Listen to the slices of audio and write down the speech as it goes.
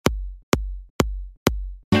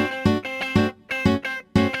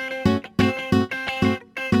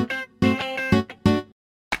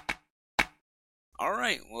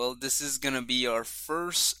this is gonna be our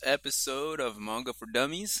first episode of Manga for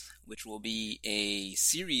Dummies, which will be a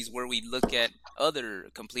series where we look at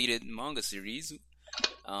other completed manga series.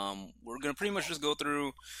 We're gonna pretty much just go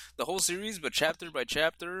through the whole series, but chapter by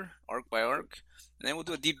chapter, arc by arc, and then we'll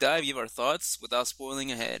do a deep dive, give our thoughts without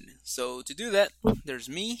spoiling ahead. So to do that, there's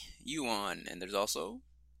me, Yuan, and there's also.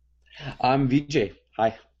 I'm VJ.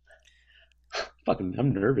 Hi. Fucking,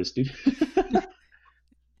 I'm nervous, dude.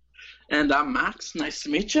 And I'm Max. Nice to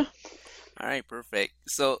meet you. All right, perfect.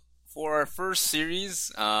 So for our first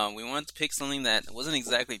series, we wanted to pick something that wasn't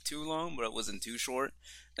exactly too long, but it wasn't too short,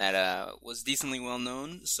 that was decently well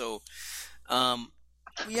known. So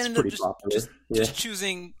we ended up just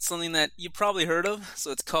choosing something that you probably heard of.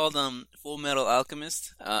 So it's called Full Metal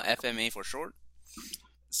Alchemist, FMA for short.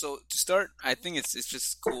 So to start, I think it's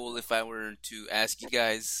just cool if I were to ask you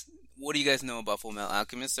guys, what do you guys know about Full Metal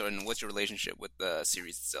Alchemist, and what's your relationship with the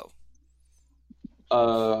series itself?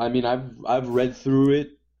 I mean, I've read through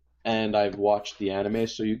it and I've watched the anime,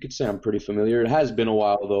 so you could say I'm pretty familiar. It has been a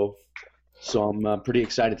while though, so I'm pretty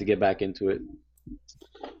excited to get back into it.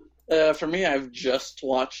 For me, I've just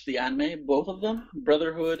watched the anime, both of them,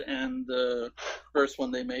 Brotherhood and the first one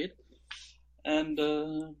they made, and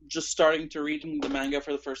just starting to read the manga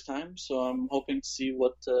for the first time. So I'm hoping to see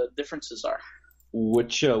what differences are.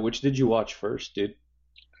 Which did you watch first, dude?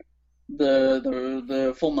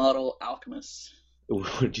 The Full Metal Alchemist.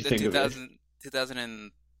 What did you think of it?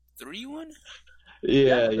 2003 one?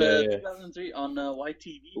 Yeah. 2003 on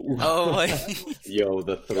YTV. Oh, yo,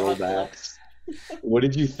 the throwbacks. What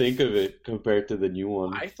did you think of it compared to the new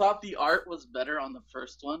one? I thought the art was better on the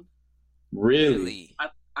first one. Really?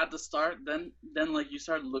 At the start, then like you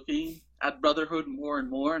started looking at Brotherhood more and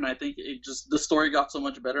more, and I think the story got so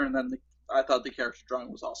much better, and then I thought the character drawing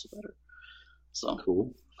was also better. So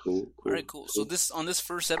cool. All right, cool. So on this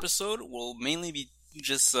first episode, we'll mainly be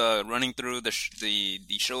just running through the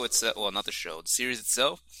show itself. Well, not the show, the series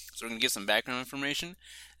itself. So we're gonna give some background information,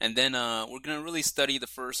 and then we're gonna really study the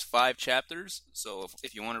first 5 chapters. So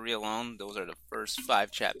if you want to read along, those are the first 5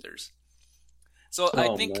 chapters. So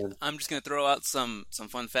I think I'm just gonna throw out some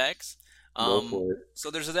fun facts. Go for it. So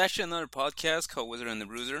there's actually another podcast called Wizard and the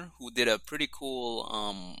Bruiser who did a pretty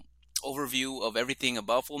cool overview of everything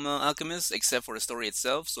about Full Metal Alchemist except for the story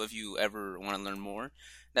itself. So if you ever want to learn more,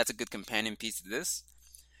 that's a good companion piece to this.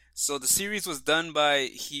 So the series was done by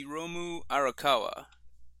Hiromu Arakawa.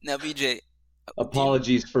 Now, VJ,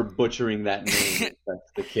 apologies for butchering that name. If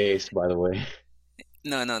that's the case, by the way.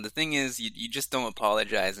 No. The thing is, you just don't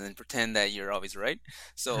apologize and pretend that you're always right.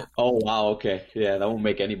 So. Oh wow. Okay. Yeah, that won't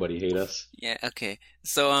make anybody hate us. Yeah. Okay.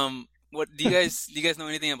 So what do you guys know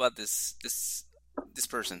anything about this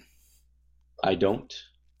person? I don't.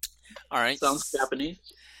 All right. Sounds Japanese.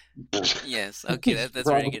 Yes. Okay. That's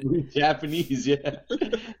very good. Japanese. Yeah.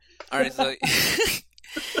 All right. So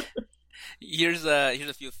here's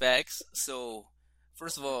a few facts. So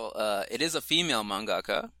first of all, it is a female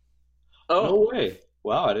mangaka. Oh no way!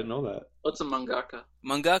 Wow, I didn't know that. What's a mangaka?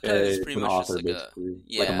 Mangaka is pretty much author, just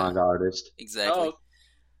like a manga artist. Exactly.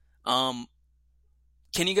 Oh.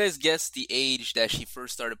 Can you guys guess the age that she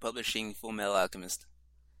first started publishing Full Metal Alchemist?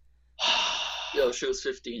 Yo, she was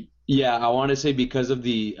 15. Yeah, I want to say because of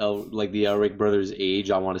the Elric brothers' age,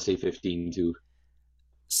 I want to say 15 too.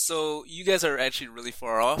 So you guys are actually really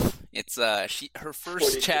far off. It's her first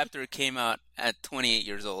 42. chapter came out at 28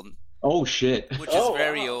 years old. Oh shit! Which is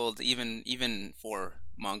very old, even for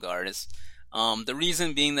manga artists. The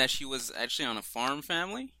reason being that she was actually on a farm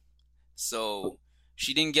family, so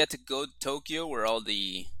she didn't get to go to Tokyo where all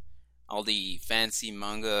the fancy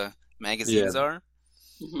manga magazines are.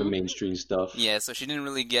 The mainstream stuff. Yeah, so she didn't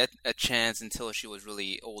really get a chance until she was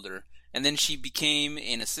really older. And then she became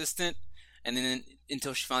an assistant, and then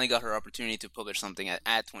until she finally got her opportunity to publish something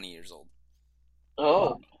at 20 years old.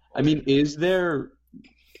 Oh. I mean, is there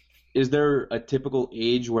a typical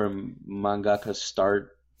age where mangakas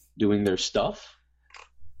start doing their stuff?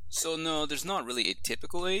 So no, there's not really a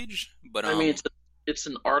typical age, but I mean, it's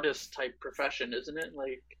an artist type profession, isn't it?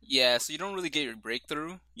 Like, yeah, so you don't really get your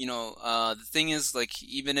breakthrough. You know, the thing is, like,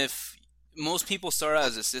 even if most people start out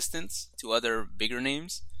as assistants to other bigger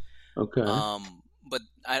names, okay. But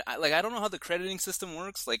I don't know how the crediting system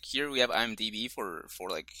works. Like here we have IMDb for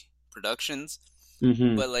like productions,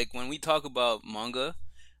 but like when we talk about manga,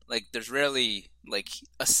 like there's rarely like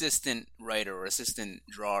assistant writer or assistant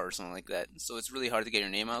drawer or something like that. So it's really hard to get your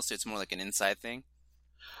name out. So it's more like an inside thing.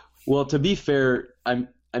 Well, to be fair, I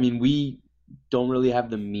mean, we don't really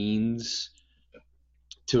have the means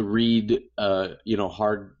to read,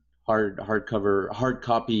 hard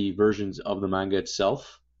copy versions of the manga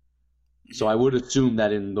itself. So I would assume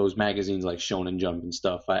that in those magazines like Shonen Jump and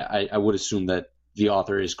stuff, I would assume that the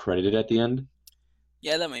author is credited at the end.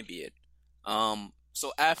 Yeah, that might be it.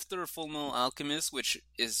 So after Full Metal Alchemist, which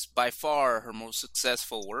is by far her most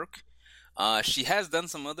successful work, she has done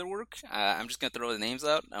some other work. I'm just gonna throw the names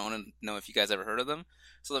out. I want to know if you guys ever heard of them.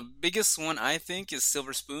 So the biggest one I think is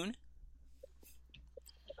Silver Spoon.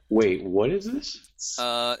 Wait, what is this?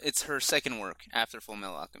 It's her second work after Full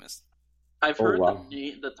Metal Alchemist. I've Oh, heard wow.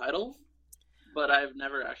 the title, but I've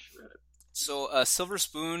never actually read it. So Silver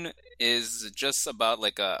Spoon is just about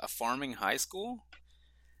like a farming high school.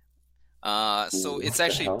 So What it's the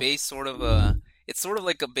actually hell? based it's sort of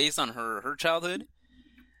like based on her childhood.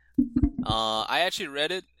 I actually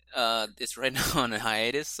read it. It's right now on a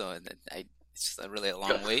hiatus, so it's just really a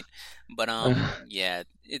long wait. But yeah,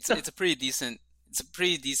 it's a pretty decent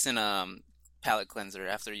palate cleanser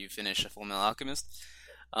after you finish a Full Metal Alchemist.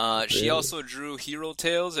 She Really? also drew Hero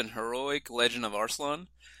Tales and Heroic Legend of Arslan.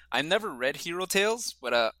 I've never read Hero Tales,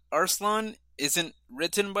 but Arslan isn't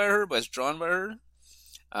written by her, but it's drawn by her,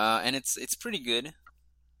 and it's pretty good.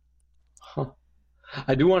 Huh.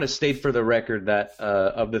 I do want to state for the record that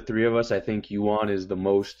of the three of us, I think Yuan is the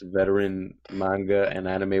most veteran manga and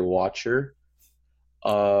anime watcher.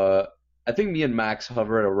 I think me and Max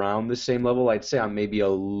hover at around the same level. I'd say I'm maybe a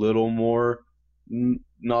little more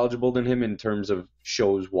knowledgeable than him in terms of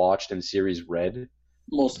shows watched and series read.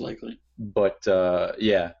 Most likely. But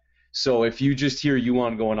yeah. So if you just hear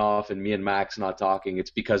Yuan going off and me and Max not talking,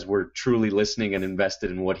 it's because we're truly listening and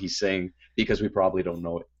invested in what he's saying because we probably don't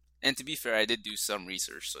know it. And to be fair, I did do some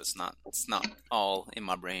research, so it's not all in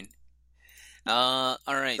my brain. All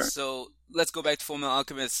right, Sure. so let's go back to Full Metal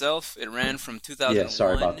Alchemist itself. It ran from 2001. Yeah,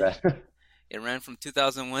 sorry about that. It ran from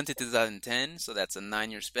 2001 to 2010, so that's a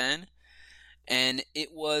 9-year span. And it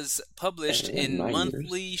was published in 9 years.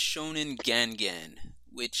 Monthly Shonen Gangan,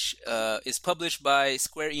 which is published by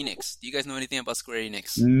Square Enix. Do you guys know anything about Square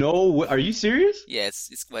Enix? No, are you serious? Yeah,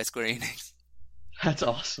 it's by Square Enix. That's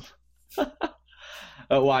awesome.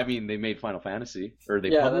 Well, I mean, they made Final Fantasy, or they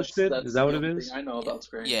Yeah, published it. that's Is that what the it only is? thing I know about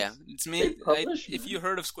Square Enix. Yeah, it's They me. publish, If man. you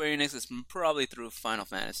heard of Square Enix, it's probably through Final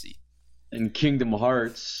Fantasy, And Kingdom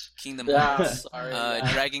Hearts Kingdom Yeah, Hearts, sorry.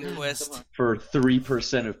 yeah. Dragon Come Quest. on. for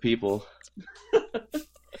 3% of people.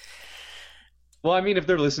 Well, I mean, if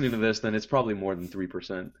they're listening to this, then it's probably more than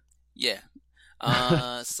 3%. Yeah.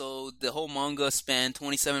 So the whole manga spanned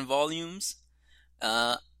 27 volumes,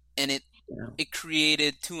 and it Yeah. it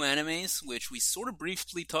created 2 animes, which we sort of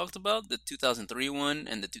briefly talked about, the 2003 one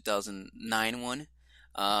and the 2009 one.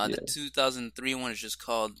 The Yeah. 2003 one is just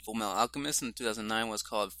called Full Metal Alchemist, and the 2009 was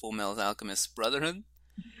called Full Metal Alchemist Brotherhood.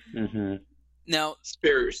 hmm Now,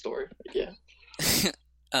 Superior story. Yeah.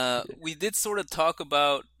 we did sort of talk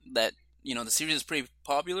about that, the series is pretty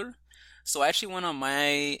popular. So I actually went on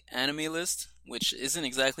my anime list, which isn't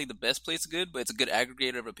exactly the best place good, but it's a good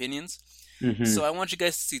aggregator of opinions. hmm So I want you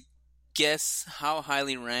guys to guess how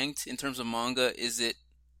highly ranked in terms of manga is it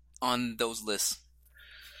on those lists.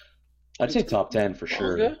 I'd say top 10 for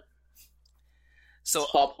sure. Manga? So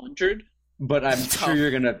Top 100? But I'm Top. sure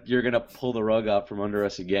you're gonna pull the rug out from under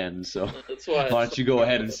us again. So That's why. why don't you go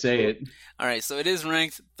ahead and say it? all right, so it is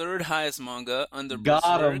ranked 3rd highest manga under Got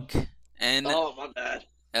 'em. Berserk and Oh, my bad.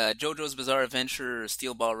 JoJo's Bizarre Adventure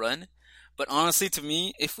Steel Ball Run. But honestly, to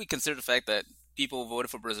me, if we consider the fact that people who voted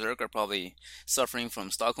for Berserk are probably suffering from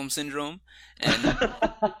Stockholm Syndrome, and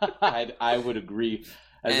I would agree,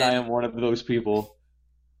 as I am one of those people.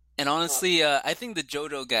 and honestly, I think the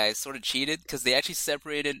JoJo guys sort of cheated because they actually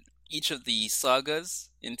separated each of the sagas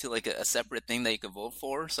into like a separate thing that you could vote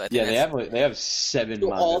for. So I think Yeah, that's, they have 7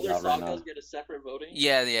 Do all mangas their out right sagas now. get a separate voting?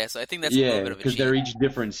 yeah. So I think that's a Yeah, little bit of a because cheat. they're each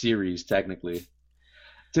different series technically.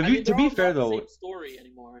 To I be mean, to they're be all fair not the though, same story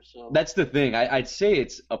anymore, so. that's the thing. I'd say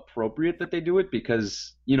it's appropriate that they do it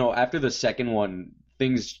because after the second one,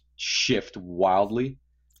 things shift wildly.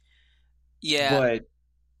 Yeah,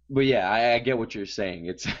 But yeah, I get what you're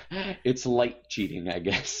saying. It's light cheating, I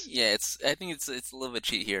guess. yeah. I think it's a little bit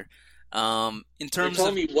cheat here. In You're terms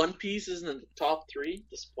telling of me One Piece isn't in the top 3?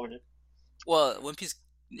 Disappointed. One Piece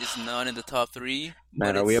is not in the top 3.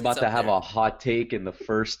 Man, but are we it's about to up have there. a hot take in the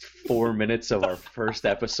first 4 minutes of our first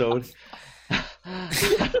episode? I'm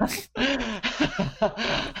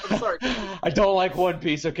sorry. I don't like One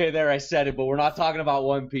Piece. Okay, there, I said it, but we're not talking about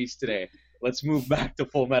One Piece today. Let's move back to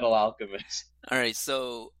Full Metal Alchemist. All right,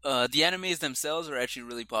 so the animes themselves are actually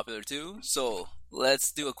really popular too. So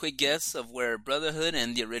let's do a quick guess of where Brotherhood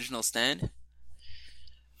and the original stand.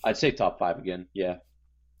 I'd say top 5 again. Yeah,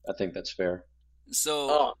 I think that's fair. So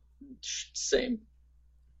Oh, same.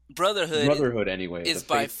 Brotherhood, anyway. is the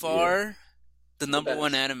by fate- far the number best.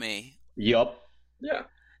 1 anime. Yup. Yeah.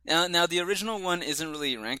 Now the original one isn't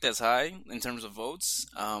really ranked as high in terms of votes.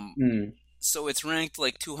 Hmm. So it's ranked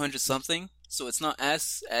like 200 something. So it's not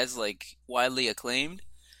as like widely acclaimed.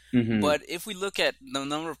 Hmm. But if we look at the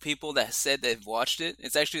number of people that said they've watched it,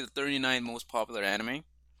 it's actually the 39th most popular anime.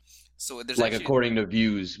 So there's Like actually according to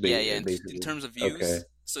views, yeah. In basically. terms of Okay. views,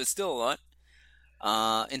 so it's still a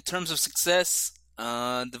lot. In terms of success,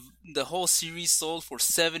 the whole series sold for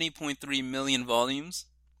 70.3 million volumes,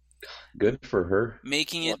 Good for her.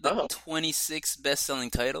 making it the Wow. 26th best-selling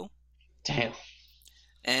title. Damn.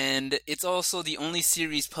 And it's also the only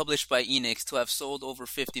series published by Enix to have sold over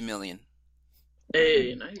 50 million.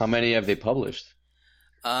 Hey, nice. How many have they published?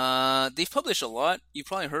 They've published a lot. You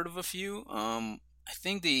probably heard of a few. I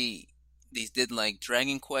think they did like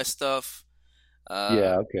Dragon Quest stuff.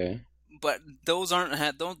 Yeah. Okay. But those don't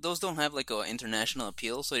have like a international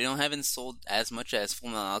appeal, so they haven't sold as much as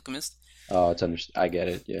Fullmetal Alchemist. Oh, I get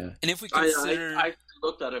it. Yeah. And if we consider, I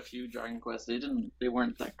looked at a few Dragon Quest. They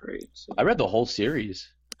weren't that great. So. I read the whole series.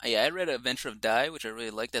 yeah, I read Adventure of Dai, which I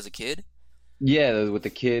really liked as a kid. Yeah, with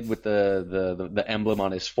the kid with the emblem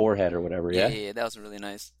on his forehead or whatever. Yeah. Yeah, that was really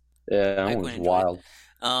nice. Yeah, that I was quite enjoyed wild.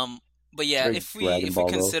 But yeah, Very if Dragon we Ball,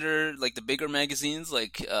 though. consider like the bigger magazines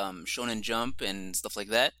like Shonen Jump and stuff like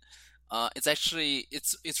that, it's actually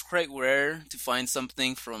it's quite rare to find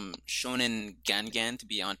something from Shonen Gangan to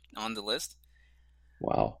be on the list.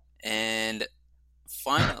 Wow. And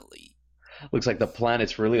finally, Looks like the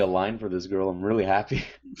planets really aligned for this girl. I'm really happy.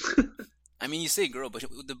 I mean, you say girl, but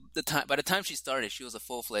the time by the time she started, she was a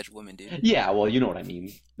full-fledged woman, dude. Yeah, well, you know what I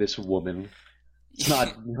mean. This woman. It's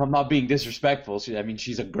not. I'm not being disrespectful. I mean,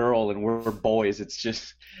 she's a girl and we're boys. It's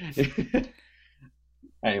just.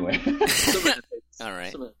 Anyway. All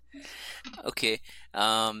right. Okay.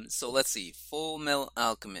 So let's see. Full Metal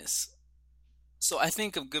Alchemist. So I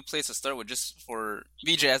think a good place to start with, just for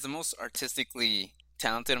VJ as the most artistically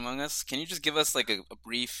talented among us, can you just give us like a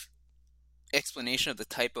brief explanation of the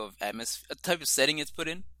type of setting it's put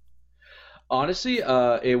in? Honestly,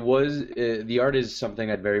 the art is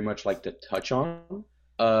something I'd very much like to touch on.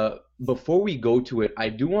 Before we go to it, I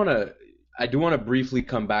do want to briefly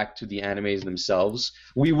come back to the animes themselves.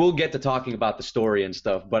 We will get to talking about the story and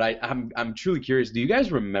stuff, but I'm truly curious. Do you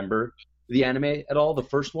guys remember the anime at all? The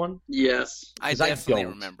first one? Yes. I 'Cause I definitely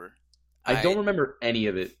don't. remember. I don't remember any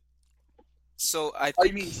of it. So I Oh,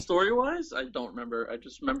 think you mean story-wise? I don't remember. I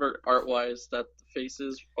just remember art-wise that the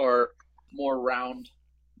faces are more round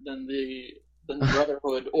than the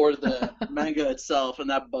Brotherhood or the manga itself, and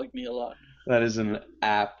that bugged me a lot. That is an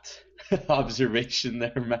apt observation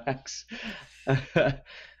there, Max.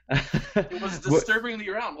 It was disturbingly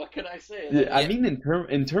round. What can I say? Yeah, I mean,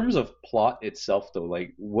 in terms of plot itself, though,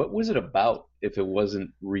 like, what was it about if it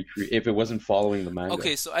wasn't following the manga?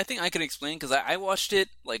 okay, so I think I can explain because I watched it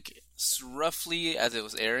like roughly as it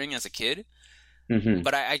was airing as a kid, Hmm.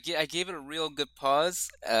 but I gave it a real good pause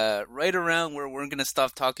right around where we're gonna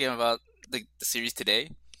stop talking about the series today.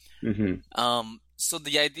 Hmm. So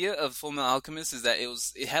the idea of Fullmetal Alchemist is that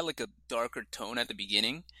it had like a darker tone at the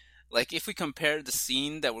beginning. Like if we compare the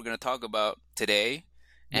scene that we're gonna talk about today,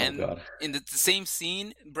 Oh and God. in the same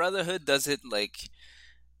scene, Brotherhood does it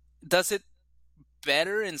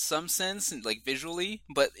better in some sense, like visually,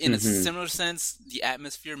 but in a Hmm. similar sense, the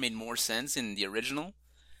atmosphere made more sense in the original.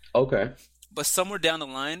 Okay. But somewhere down the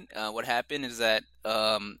line, what happened is that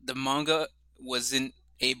the manga wasn't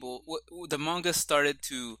able. The manga started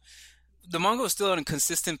to. The manga was still on a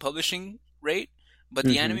consistent publishing rate, but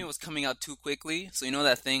the Hmm. anime was coming out too quickly. So you know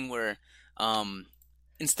that thing where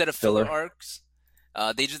instead of filler Filler. arcs,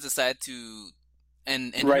 they just decide to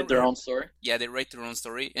and Write their own story. Yeah, they write their own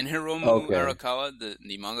story. And Hiromu Okay. Arakawa, the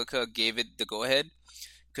mangaka, gave it the go ahead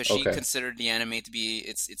because she Okay. considered the anime to be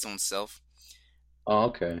its own self. Oh,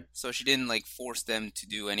 okay. So she didn't like force them to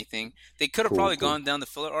do anything. They could have Cool, probably cool. gone down the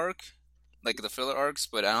filler arc, like the filler arcs,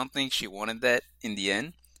 but I don't think she wanted that in the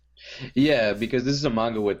end. Yeah, because this is a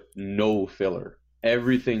manga with no filler.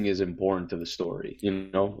 Everything is important to the story, you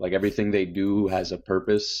know? Like everything they do has a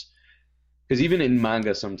purpose. Because even in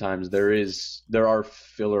manga sometimes there are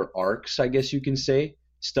filler arcs, I guess you can say.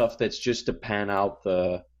 Stuff that's just to pan out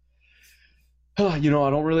the I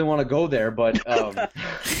don't really want to go there, but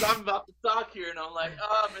 'Cause I'm about to talk here, and I'm like,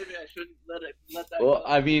 maybe I shouldn't let that well, go.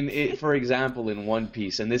 I mean, for example, in One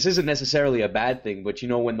Piece, and this isn't necessarily a bad thing, but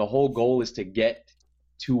when the whole goal is to get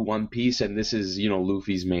to One Piece, and this is,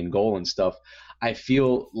 Luffy's main goal and stuff, I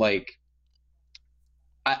feel like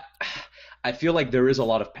I I feel like there is a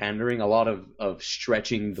lot of pandering, a lot of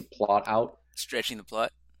stretching the plot out. Stretching the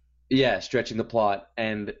plot. Yeah, stretching the plot,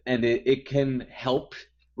 and it can help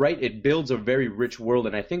right? It builds a very rich world,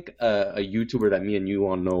 and I think a YouTuber that me and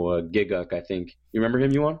Yuan know, Giguk, I think. You remember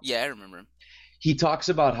him, Yuan? Yeah, I remember him. He talks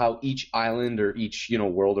about how each island or each,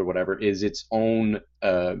 world or whatever is its own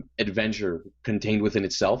adventure contained within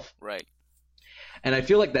itself. Right. And I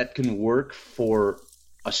feel like that can work for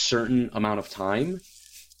a certain amount of time,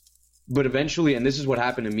 but eventually, and this is what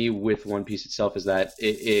happened to me with One Piece itself, is that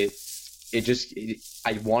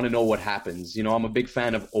I want to know what happens. I'm a big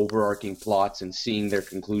fan of overarching plots and seeing their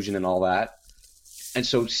conclusion and all that. And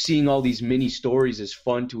so seeing all these mini stories is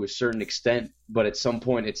fun to a certain extent, but at some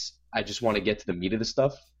point I just want to get to the meat of the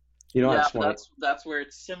stuff. That's where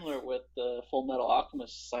it's similar with the Full Metal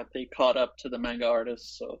Alchemists, that they caught up to the manga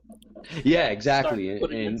artists. So yeah, exactly.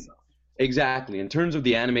 Exactly. In terms of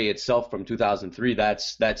the anime itself from 2003,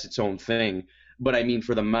 that's its own thing. But I mean,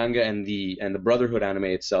 for the manga and the Brotherhood anime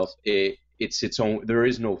itself, it's its own. There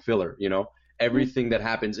is no filler. Everything that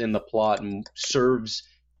happens in the plot serves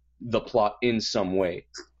the plot in some way.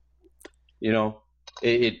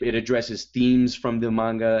 It addresses themes from the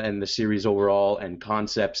manga and the series overall, and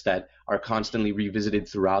concepts that are constantly revisited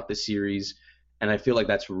throughout the series. And I feel like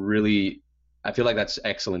that's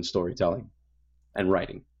excellent storytelling and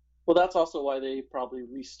writing. Well, that's also why they probably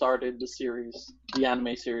restarted the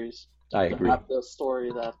anime series. I agree. To have the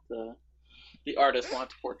story that the artist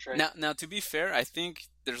wanted to portray. Now, to be fair, I think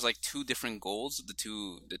there's like two different goals of the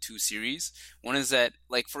two series. One is that,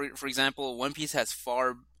 like, for example, One Piece has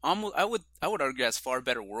I would argue has far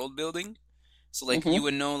better world building. So like you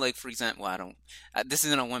would know, like, for example, this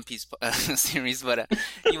isn't a One Piece series, but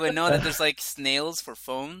you would know that there's like snails for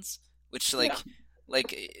phones, which like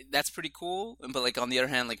that's pretty cool. But like on the other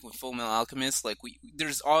hand, like with Full Metal Alchemist, like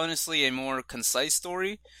there's honestly a more concise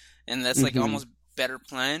story, and that's like almost better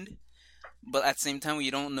planned. But at the same time, we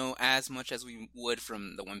don't know as much as we would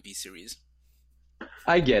from the One Piece series.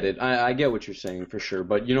 I get it. I get what you're saying for sure.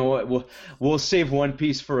 But you know what? We'll save One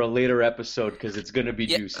Piece for a later episode because it's going to be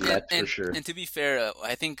juicy. That's for sure. And to be fair,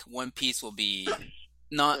 I think One Piece will be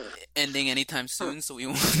not ending anytime soon, so we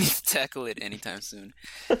won't need to tackle it anytime soon.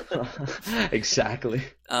 Exactly.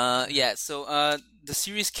 So the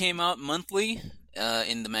series came out monthly.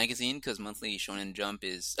 In the magazine, because Monthly Shonen Jump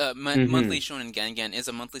is Monthly Shonen Gangan is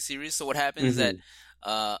a monthly series. So what happens is that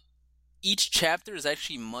each chapter is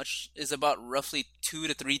actually about roughly 2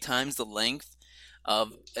 to 3 times the length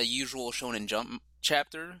of a usual Shonen Jump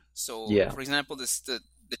chapter. So for example, the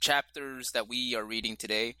chapters that we are reading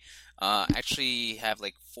today actually have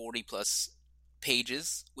like 40 plus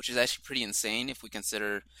pages, which is actually pretty insane if we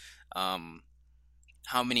consider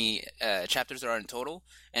how many chapters there are in total,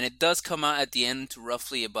 and it does come out at the end to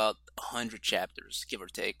roughly about 100 chapters, give or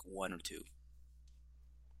take 1 or 2.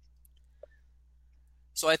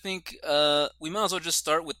 So I think we might as well just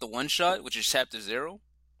start with the one shot, which is chapter 0.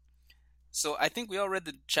 So I think we all read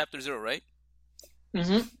the chapter 0, right?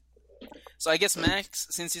 Mm-hmm. So I guess, Max,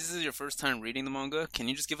 since this is your first time reading the manga, can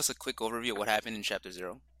you just give us a quick overview of what happened in chapter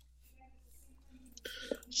 0?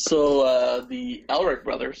 So the Elric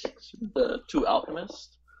brothers, the 2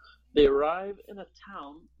 alchemists, they arrive in a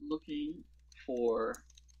town looking for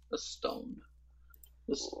a stone.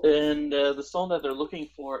 And the stone that they're looking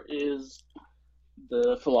for is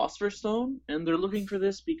the Philosopher's Stone, and they're looking for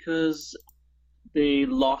this because they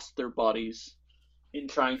lost their bodies in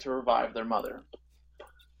trying to revive their mother.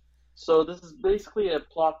 So this is basically a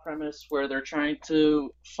plot premise where they're trying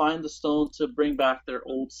to find the stone to bring back their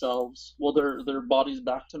old selves, their bodies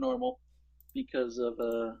back to normal, because of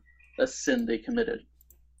a sin they committed.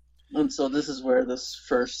 And so this is where this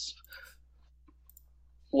first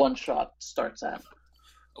one-shot starts at.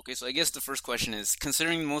 Okay, so I guess the first question is,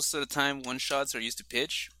 considering most of the time one-shots are used to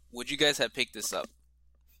pitch, would you guys have picked this up?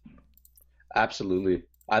 Absolutely.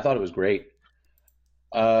 I thought it was great.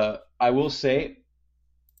 I will say,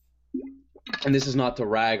 and this is not to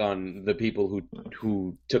rag on the people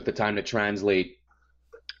who took the time to translate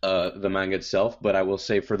the manga itself, but I will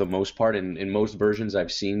say for the most part, in most versions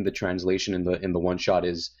I've seen, the translation in the one shot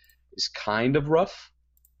is kind of rough,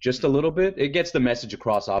 just a little bit. It gets the message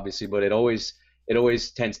across, obviously, but it always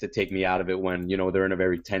tends to take me out of it when they're in a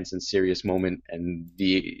very tense and serious moment and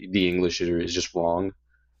the English is just wrong.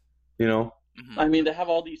 Mm-hmm. I mean, they have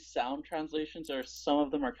all these sound translations, or some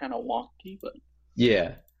of them are kind of wonky, but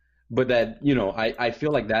yeah. But that, I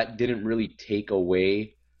feel like that didn't really take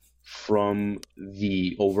away from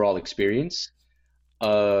the overall experience.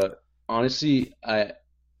 Honestly,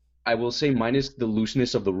 I will say, minus the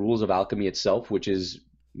looseness of the rules of alchemy itself, which is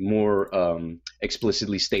more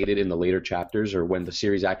explicitly stated in the later chapters or when the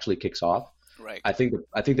series actually kicks off. Right. I think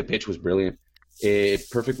the pitch was brilliant. It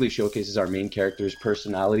perfectly showcases our main characters'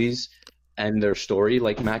 personalities and their story.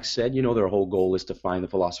 Like Max said, you know, their whole goal is to find the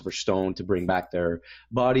Philosopher's Stone to bring back their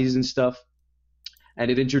bodies and stuff. And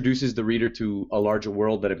it introduces the reader to a larger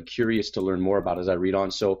world that I'm curious to learn more about as I read on.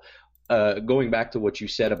 So, going back to what you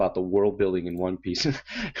said about the world building in One Piece, we're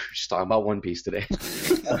just talking about One Piece today.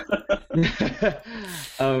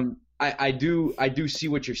 I do see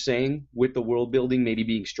what you're saying with the world building maybe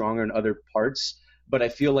being stronger in other parts, but I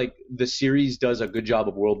feel like the series does a good job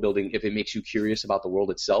of world building if it makes you curious about the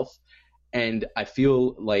world itself. And I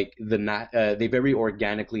feel like they very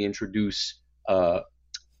organically introduce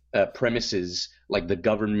premises like the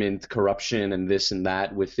government corruption and this and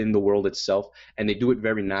that within the world itself, and they do it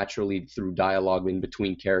very naturally through dialogue in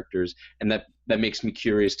between characters, and that makes me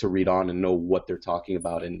curious to read on and know what they're talking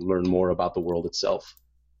about and learn more about the world itself.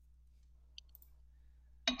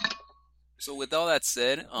 So with all that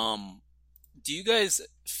said, do you guys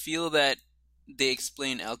feel that they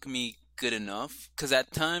explain alchemy good enough? Because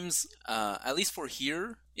at times, at least for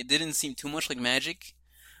here, it didn't seem too much like magic,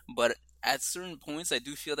 but at certain points, I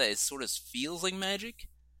do feel that it sort of feels like magic.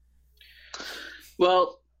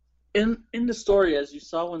 Well, in the story, as you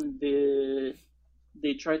saw when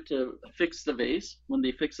they tried to fix the vase,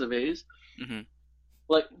 Mm-hmm.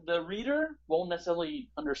 like the reader won't necessarily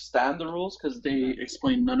understand the rules because they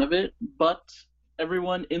explain none of it, but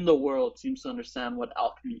everyone in the world seems to understand what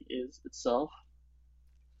alchemy is itself.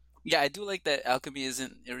 Yeah, I do like that alchemy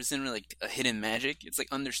isn't really like a hidden magic. It's like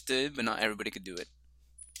understood, but not everybody could do it.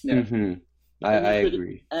 Yeah. Mm-hmm. I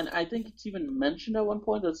agree. And I think it's even mentioned at one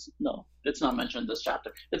point. No, it's not mentioned in this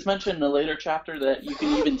chapter. It's mentioned in a later chapter that you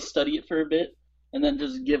can even study it for a bit and then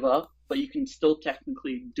just give up, but you can still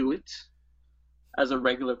technically do it as a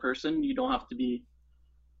regular person. You don't have to be.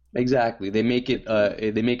 Exactly. They make it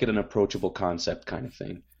an approachable concept kind of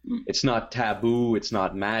thing. It's not taboo, it's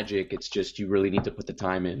not magic, it's just you really need to put the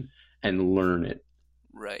time in and learn it.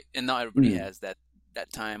 Right. And not everybody has that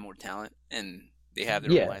time or talent, and they have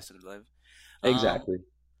their own lives to live. Exactly.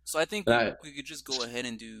 So I think we could just go ahead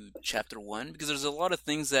and do chapter 1, because there's a lot of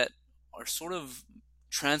things that are sort of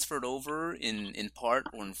transferred over in part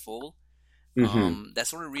or in full, that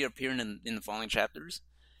sort of reappear in the following chapters.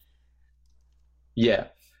 Yeah.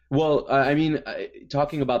 Well, I mean,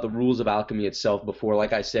 talking about the rules of alchemy itself before,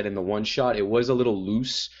 like I said in the one shot, it was a little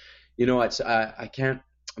loose. You know,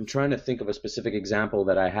 I'm trying to think of a specific example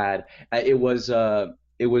that I had. It was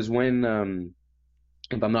when,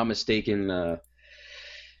 if I'm not mistaken,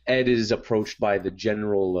 Ed is approached by the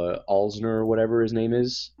General Alzner or whatever his name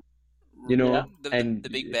is. You know, the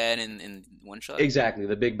big bad in one shot. Exactly,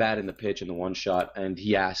 the big bad in the pitch in the one shot, and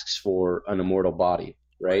he asks for an immortal body,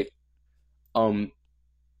 right?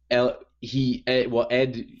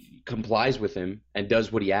 Ed complies with him and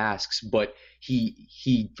does what he asks, but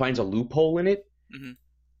he finds a loophole in it,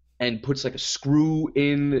 and puts like a screw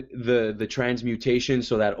in the transmutation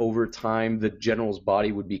so that over time the general's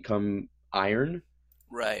body would become iron.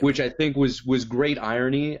 Right. Which I think was great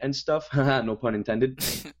irony and stuff. No pun intended.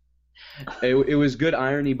 It was good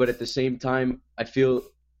irony, but at the same time, I feel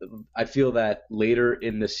that later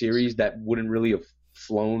in the series that wouldn't really have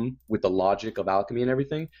flown with the logic of alchemy and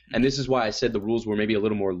everything. And this is why I said the rules were maybe a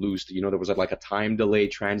little more loose. You know, there was like a time delay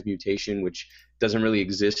transmutation, which doesn't really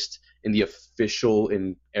exist in the official,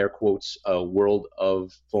 in air quotes, world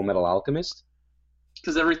of Full Metal Alchemist.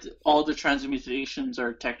 Because all the transmutations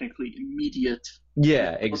are technically immediate.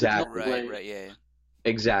 Yeah, exactly. Right, yeah.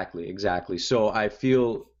 Exactly. So I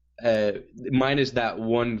feel minus that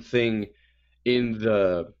one thing in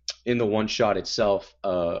the one shot itself,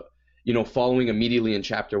 you know, following immediately in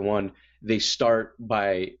chapter 1, they start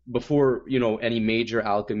by, before, you know, any major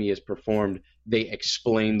alchemy is performed, they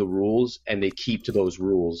explain the rules and they keep to those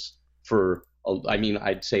rules for, I mean,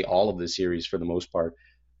 I'd say all of the series for the most part,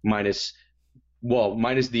 minus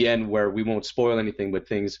the end where we won't spoil anything, but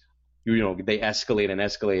things, you know, they escalate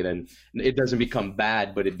and it doesn't become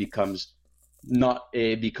bad, but it becomes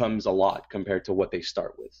a lot compared to what they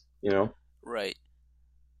start with, you know? Right.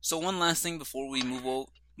 So one last thing before we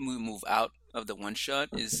move out of the one shot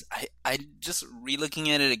is I just re-looking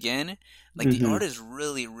at it again, like the art is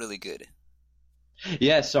really, really good.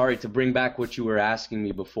 Yeah, sorry, to bring back what you were asking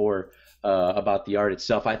me before about the art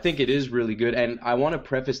itself. I think it is really good, and I want to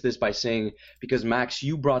preface this by saying, because Max,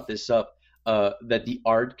 you brought this up, that the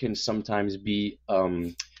art can sometimes be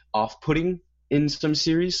off-putting in some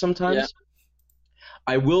series sometimes. Yeah.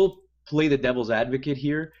 I will play the devil's advocate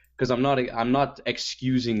here, because I'm not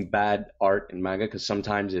excusing bad art in manga, because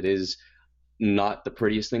sometimes it is not the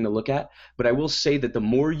prettiest thing to look at. But I will say that the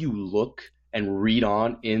more you look and read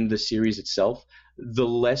on in the series itself, the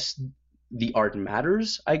less the art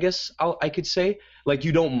matters, I guess I could say. Like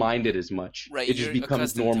you don't mind it as much. Right, It just you're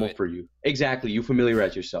becomes accustomed to normal it. for you. Exactly. You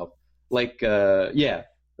familiarize yourself. Like yeah,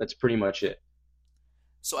 that's pretty much it.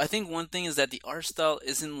 So I think one thing is that the art style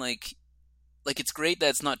isn't like it's great that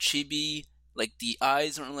it's not chibi. Like the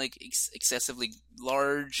eyes aren't like excessively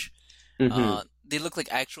large. Hmm. They look like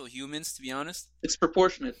actual humans, to be honest. It's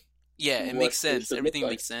proportionate Yeah, to it what makes they sense. should look Everything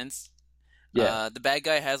like. makes sense. Yeah. The bad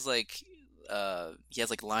guy has like he has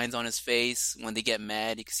like lines on his face. When they get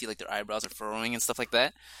mad, you can see like their eyebrows are furrowing and stuff like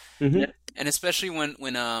that. Hmm. Yeah. And especially when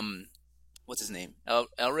what's his name?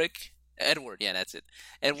 Elric? Edward, yeah, that's it.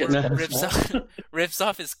 Edward Yes. rips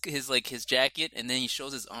off his like his jacket, and then he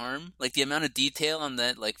shows his arm. Like the amount of detail on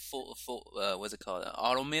that like full what's it called?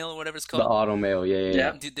 Automail or whatever it's The called. automail, yeah, yeah,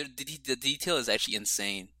 yeah. Yeah. Dude, the detail is actually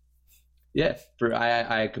insane. Yeah,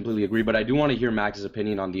 I completely agree, but I do want to hear Max's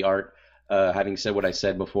opinion on the art. Having said what I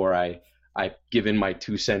said before, I give in my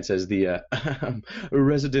 2 cents as the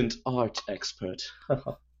resident art expert.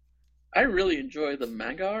 I really enjoy the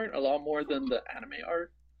manga art a lot more than the anime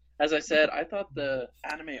art. As I said, I thought the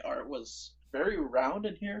anime art was very round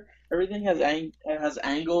in here. Everything has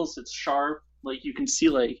angles. It's sharp. Like you can see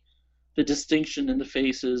like the distinction in the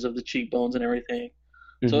faces of the cheekbones and everything.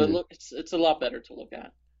 So Mhm. it's a lot better to look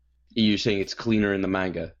at. You're saying it's cleaner in the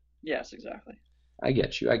manga. Yes, exactly. I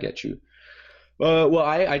get you. I get you. Well,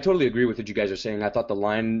 I totally agree with what you guys are saying. I thought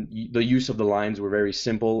the use of the lines were very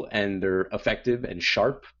simple and they're effective and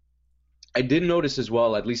sharp. I did notice as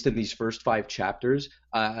well, at least in these first 5 chapters,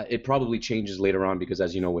 it probably changes later on because,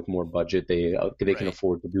 as you know, with more budget, they can Right.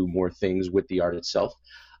 afford to do more things with the art itself.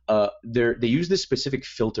 They use this specific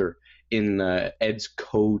filter in Ed's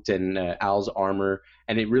coat and Al's armor,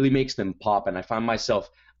 and it really makes them pop. And I found myself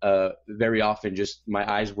very often just my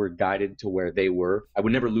eyes were guided to where they were. I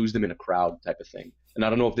would never lose them in a crowd type of thing. And I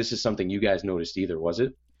don't know if this is something you guys noticed either, was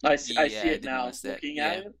it? I see Yeah, I it did now notice that. looking Yeah.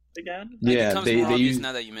 at it again. Like, Yeah, it comes they more they obvious use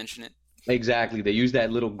now that you mention it. exactly. They use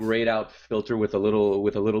that little grayed out filter with a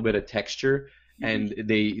little bit of texture, and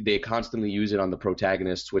they constantly use it on the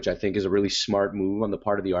protagonists, which I think is a really smart move on the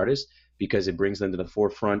part of the artist because it brings them to the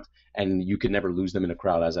forefront, and you could never lose them in a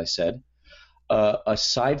crowd, as I said.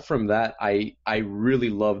 Aside from that, I really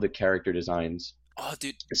love the character designs. Oh,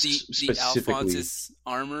 dude, the Specifically, Alphonse's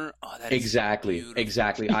armor. Oh, that is exactly, beautiful.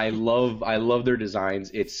 exactly. I love their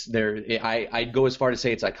designs. I'd go as far to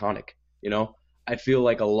say it's iconic. You know, I feel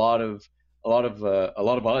like a lot of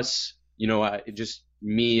us, just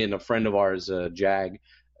me and a friend of ours, Jag,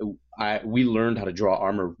 we learned how to draw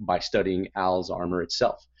armor by studying Al's armor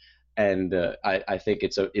itself. And I think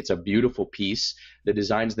it's a beautiful piece. The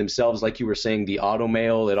designs themselves, like you were saying, the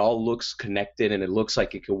automail, it all looks connected and it looks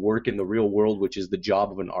like it could work in the real world, which is the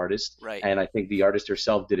job of an artist. Right. And I think the artist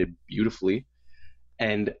herself did it beautifully.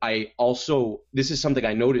 And this is something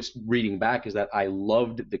I noticed reading back, is that I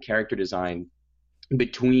loved the character design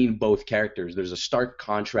between both characters. There's a stark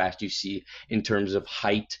contrast you see in terms of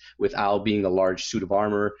height, with Al being a large suit of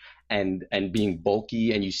armor and being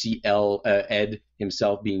bulky, and you see Ed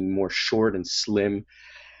himself being more short and slim.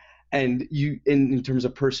 And in terms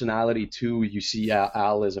of personality too, you see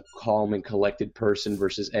Al as a calm and collected person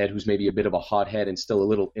versus Ed, who's maybe a bit of a hothead and still a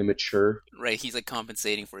little immature. Right, he's like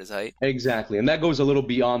compensating for his height. Exactly, and that goes a little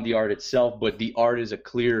beyond the art itself, but the art is a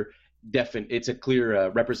clear,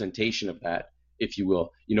 representation of that, if you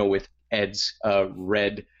will. With Ed's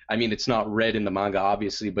red. I mean, it's not red in the manga,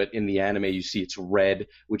 obviously, but in the anime, you see it's red,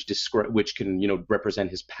 which can represent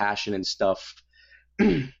his passion and stuff.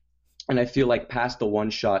 And I feel like past the one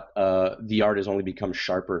shot, the art has only become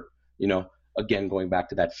sharper. Again, going back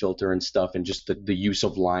to that filter and stuff, and just the use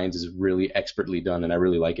of lines is really expertly done, and I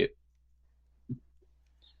really like it.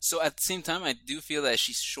 So at the same time, I do feel that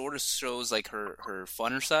she sort of shows like her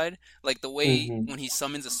funner side, like the way when he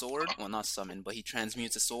summons a sword. Well, not summon, but he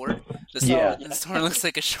transmutes a sword. Yeah. The sword looks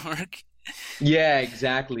like a shark. Yeah,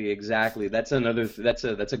 exactly. That's a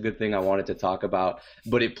good thing I wanted to talk about,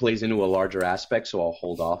 but it plays into a larger aspect, so I'll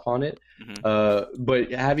hold off on it.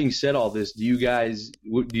 But having said all this, do you guys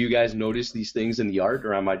notice these things in the art,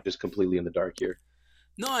 or am I just completely in the dark here?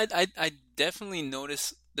 No, I definitely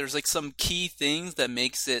notice there's like some key things that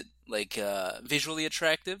makes it like visually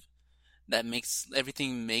attractive, that makes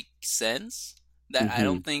everything make sense. That I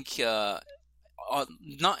don't think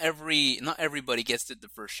not everybody gets it the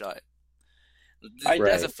first shot.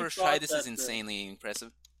 As a first try, this is insanely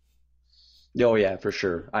impressive. Oh yeah, for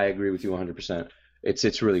sure. I agree with you 100%.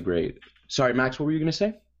 It's really great. Sorry, Max, what were you gonna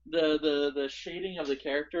say? The shading of the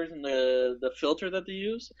characters and the filter that they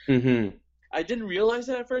use. Mm-hmm. I didn't realize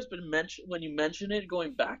that at first, but when you mention it,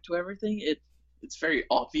 going back to everything, it's very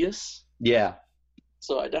obvious. Yeah.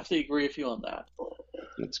 So I definitely agree with you on that.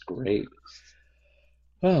 That's great.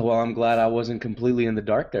 Oh, well, I'm glad I wasn't completely in the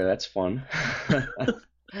dark there. That's fun.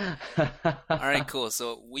 All right, cool.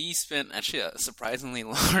 So we spent actually a surprisingly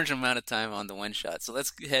large amount of time on the one shot. So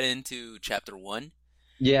let's head into chapter 1.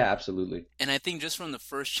 Yeah, absolutely. And I think just from the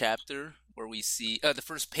first chapter where we see the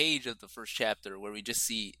first page of the first chapter where we just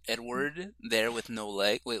see Edward there with no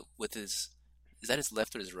leg, with his, is that his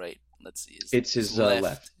left or his right? Let's see. It's his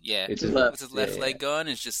left. Yeah, It's his with his left yeah, leg gone.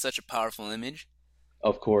 It's just such a powerful image.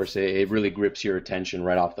 Of course, it really grips your attention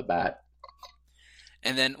right off the bat.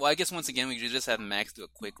 And then, well, I guess once again we could just have Max do a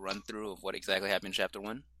quick run through of what exactly happened in chapter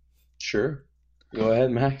 1. Sure. Go ahead,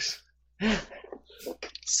 Max.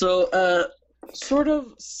 So, sort of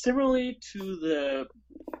similarly to the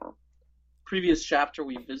previous chapter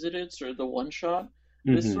we visited, sort of the one shot,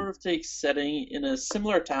 this Mhm. sort of takes setting in a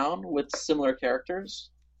similar town with similar characters.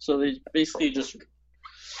 So they basically just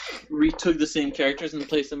retook the same characters and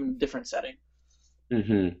placed them in a different setting.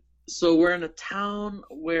 Mhm. So we're in a town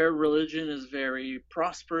where religion is very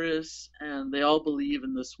prosperous, and they all believe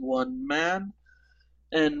in this one man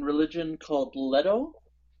and religion called Leto.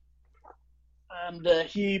 And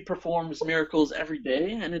he performs miracles every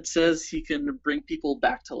day, and it says he can bring people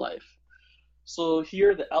back to life. So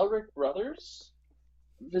here, the Elric brothers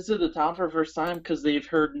visit the town for the first time because they've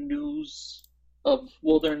heard news of,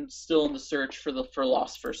 well, they're still in the search for the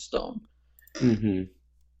Philosopher's Stone. Mhm.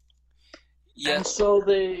 Yeah. And so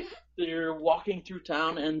they're walking through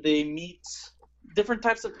town and they meet different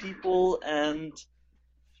types of people, and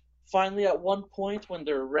finally at one point when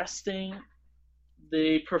they're resting,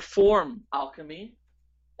 they perform alchemy,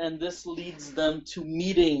 and this leads them to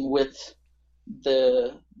meeting with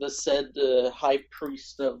the said high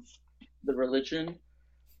priest of the religion,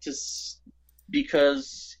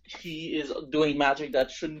 because he is doing magic that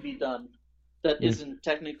shouldn't be done, that isn't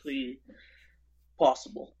technically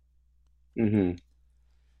possible. Mhm.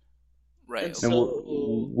 Right. And Okay. And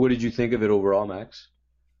so- what did you think of it overall, Max?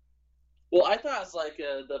 Well, I thought it was like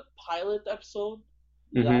the pilot episode.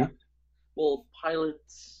 Mhm. That, well, pilot.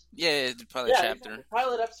 Yeah, probably Yeah, chapter. the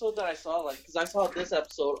pilot episode that I saw, like, because I saw this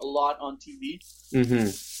episode a lot on TV. Mhm.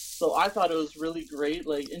 So I thought it was really great,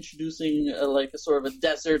 like introducing like a sort of a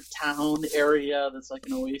desert town area that's like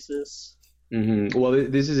an oasis. Mhm. Well,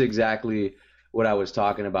 this is exactly what I was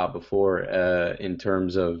talking about before, in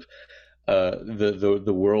terms of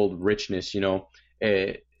the world richness. You know,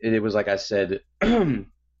 it was like I said.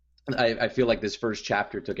 I feel like this first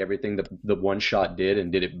chapter took everything the one shot did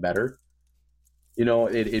and did it better. You know,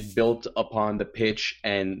 it built upon the pitch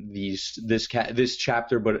and this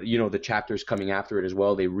chapter, but you know the chapters coming after it as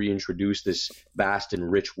well. They reintroduced this vast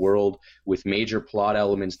and rich world with major plot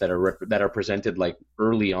elements that are presented like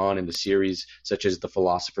early on in the series, such as the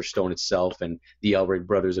Philosopher's Stone itself and the Elric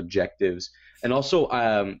brothers' objectives. And also,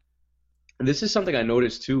 this is something I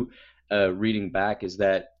noticed too, reading back, is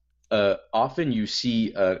that often you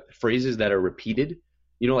see phrases that are repeated.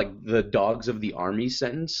 You know, like the dogs of the army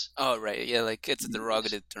sentence. Oh, right. Yeah, like it's a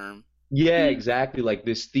derogative term. Yeah, exactly. Like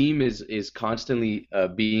this theme is constantly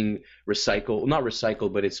being recycled, not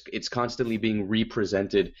recycled, but it's constantly being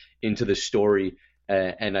represented into the story,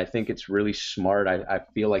 and I think it's really smart. I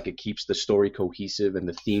feel like it keeps the story cohesive and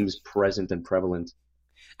the themes present and prevalent.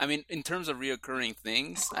 I mean, in terms of reoccurring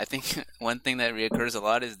things, I think one thing that reoccurs a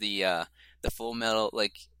lot is the Full Metal,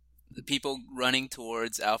 like the people running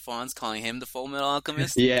towards Alphonse, calling him the Full Metal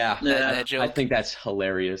Alchemist. Yeah, That joke. I think that's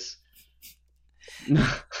hilarious. Yeah,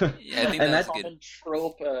 I think And that's that's good. Common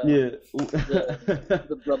trope. Yeah.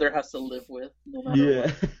 The brother has to live with, no matter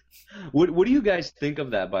Yeah. What do you guys think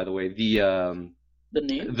of that, by the way? the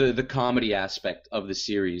name. The comedy aspect of the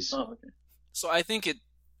series. Oh, okay. So I think it.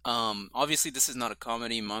 Obviously, this is not a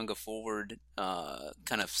comedy manga forward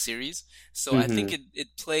kind of series. So I think it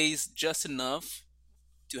plays just enough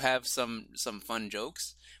to have some fun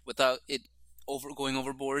jokes without it going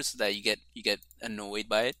overboard, so that you get annoyed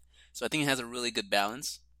by it. So I think it has a really good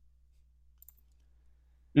balance.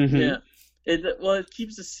 Mhm. Yeah. It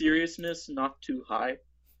keeps the seriousness not too high,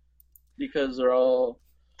 because they're all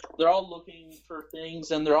looking for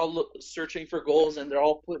things, and they're all searching for goals, and they're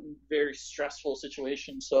all put in very stressful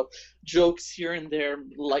situations. So jokes here and there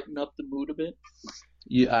lighten up the mood a bit.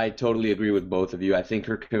 Yeah, I totally agree with both of you. I think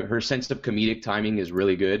her sense of comedic timing is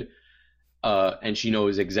really good, and she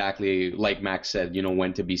knows exactly, like Max said, you know,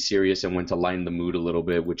 when to be serious and when to lighten the mood a little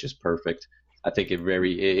bit, which is perfect. I think it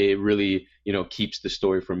really, you know, keeps the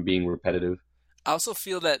story from being repetitive I also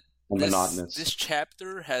feel that and monotonous. this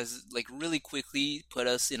chapter has like really quickly put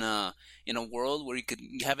us in a world where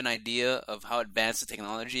you have an idea of how advanced the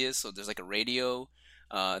technology is. So there's like a radio,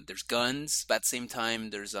 there's guns, but at the same time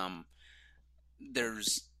there's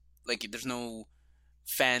no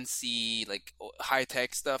fancy like high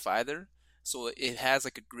tech stuff either. So it has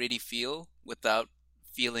like a gritty feel without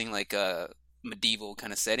feeling like a medieval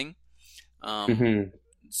kind of setting. Mm-hmm.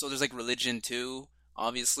 So there's like religion too,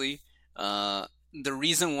 obviously. The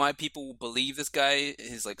reason why people believe this guy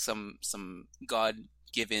is like some god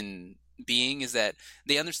given being is that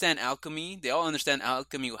they understand alchemy. They all understand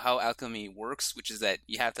alchemy, how alchemy works, which is that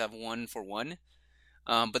you have to have one for one.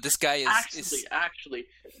 But this guy is actually,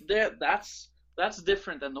 that's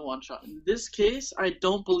different than the one shot. In this case, I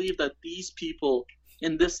don't believe that these people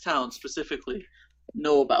in this town specifically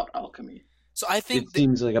know about alchemy. So I think it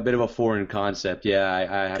seems like a bit of a foreign concept. Yeah,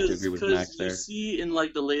 I have to agree with Max there. You see in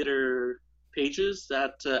like the later pages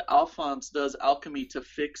that Alphonse does alchemy to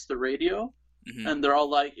fix the radio, and they're all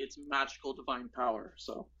like, it's magical divine power.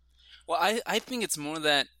 So, well, I think it's more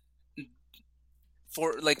that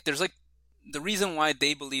for like there's like the reason why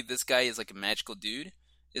they believe this guy is like a magical dude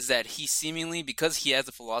is that he seemingly, because he has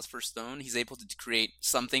the Philosopher's Stone, he's able to create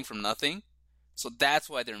something from nothing. So that's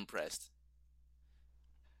why they're impressed.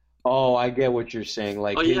 Oh, I get what you're saying.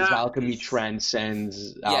 Like his alchemy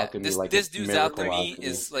transcends alchemy. This dude's alchemy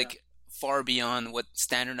is like far beyond what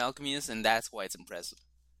standard alchemy is, and that's why it's impressive.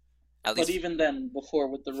 But even then, before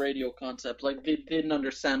with the radio concept, like they didn't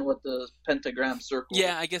understand what the pentagram circle.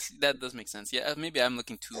 Yeah, I guess that does make sense. Yeah, maybe I'm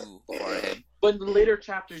looking too far ahead. But in the later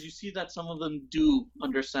chapters, you see that some of them do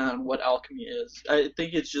understand what alchemy is. I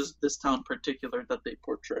think it's just this town particular that they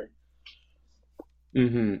portray.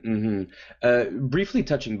 Briefly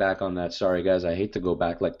touching back on that, sorry guys, I hate to go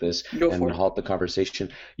back like this and halt the conversation.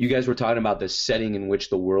 You guys were talking about the setting in which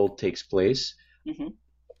the world takes place.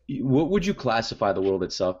 What would you classify the world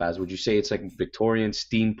itself as? Would you say it's like Victorian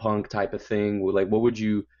steampunk type of thing? Like what would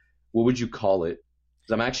you call it?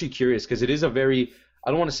 Because I'm actually curious, because it is a very, I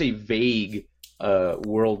don't want to say vague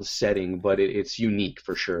world setting, but it's unique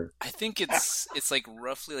for sure. I think it's like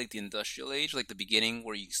roughly like the industrial age, like the beginning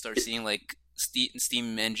where you start seeing like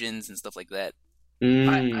steam engines and stuff like that.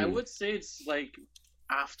 I would say it's like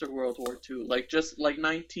after World War II, like just like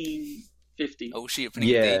 1950. Oh shit, putting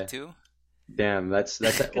a date too? Damn, that's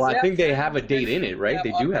well, I think they have a date in it, right?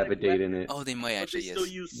 They do have a date in it. Oh, they might actually,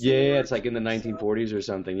 yes. Yeah, it's like in the 1940s or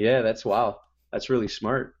something. Yeah, that's wow. That's really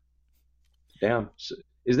smart. Damn. So,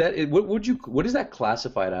 is that what is that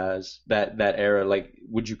classified as, that era? Like,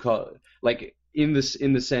 would you call like in the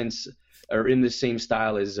sense or in the same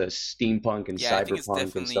style as steampunk and cyberpunk? I think it's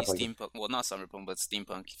definitely and stuff steampunk. Like well, not cyberpunk, but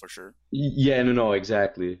steampunk for sure. Yeah, no,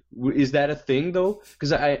 exactly. Is that a thing though?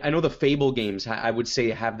 Because I know the Fable games, I would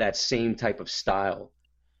say, have that same type of style.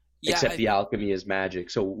 Yeah, except the alchemy is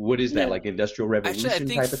magic. So what is that, like Industrial Revolution type of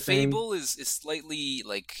thing? Actually, I think Fable is slightly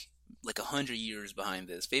like 100 years behind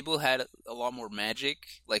this. Fable had a lot more magic.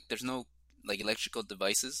 Like there's no like electrical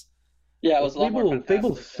devices. Yeah, it was a lot more fantastic.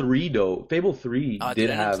 Fable 3 though. Fable 3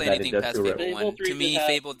 did have that Industrial Revolution. To me,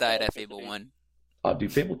 Fable died at Fable 1. Oh,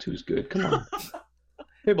 dude, Fable 2 is good. Come on.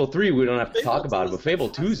 Fable 3 we don't have to talk about it, but Fable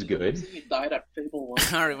 2 is good. He died at Fable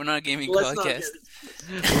 1. All right, we're not a gaming podcast.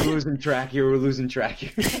 We're losing track here.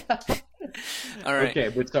 All right. Okay,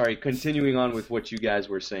 but sorry, continuing on with what you guys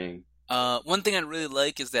were saying. One thing I really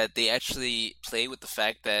like is that they actually play with the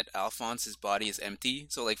fact that Alphonse's body is empty.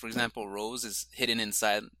 So, like, for example, Rose is hidden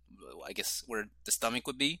inside, I guess, where the stomach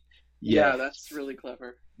would be. Yeah, that's really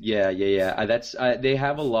clever. Yeah. They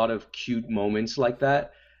have a lot of cute moments like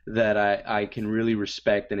that I can really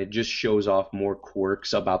respect, and it just shows off more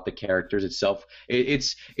quirks about the characters itself.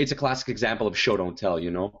 It's a classic example of show don't tell,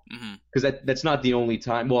 you know? Because that's not the only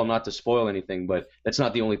time. Well, not to spoil anything, but that's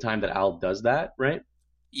not the only time that Al does that, right?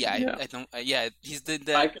 Yeah, I don't. He's did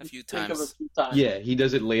that a few times. Yeah, he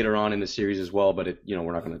does it later on in the series as well, but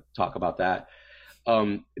we're not going to talk about that.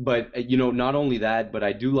 But not only that, but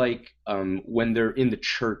I do like when they're in the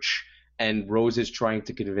church and Rose is trying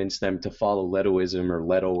to convince them to follow Letoism or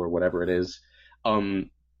Leto or whatever it is. I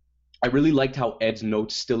really liked how Ed's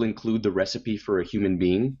notes still include the recipe for a human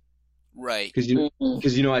being. Right.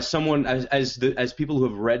 Because as someone as people who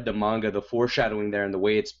have read the manga, the foreshadowing there and the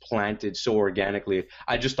way it's planted so organically,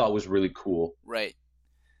 I just thought was really cool. Right.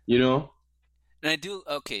 You know? And I do.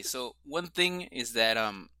 Okay, so one thing is that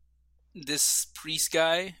this priest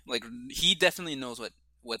guy, like, he definitely knows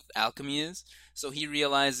what alchemy is. So he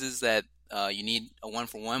realizes that you need a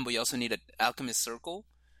 1-for-1, but you also need an alchemist circle.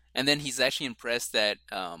 And then he's actually impressed that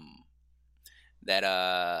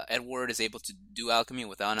Edward is able to do alchemy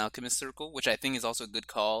without an alchemist circle, which I think is also a good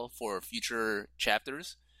call for future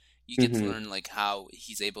chapters. You get to learn like how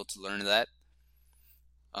he's able to learn that.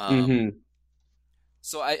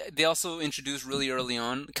 So they also introduced really early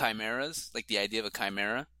on chimeras, like the idea of a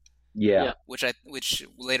chimera. Yeah. Which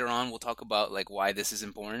later on we'll talk about, like, why this is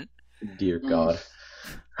important. Dear God.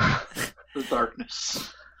 The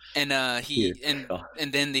darkness. And Dear and God.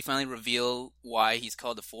 then they finally reveal why he's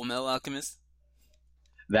called the Full Metal Alchemist.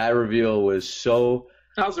 That reveal was so.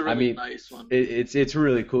 That was a really mean, nice one. It's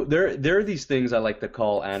really cool. There are these things I like to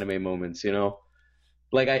call anime moments. You know,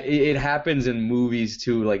 like it happens in movies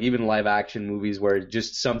too. Like even live action movies where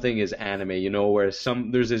just something is anime. You know, where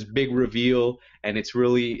there's this big reveal and it's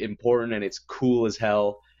really important and it's cool as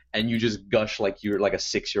hell, and you just gush like you're like a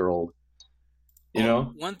 6-year-old. You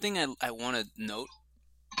know. One thing I want to note,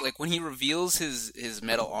 like when he reveals his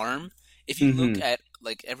metal arm, if you look at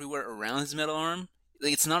like everywhere around his metal arm,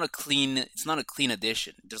 like it's not a clean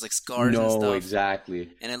addition. There's like scars and stuff. No, exactly.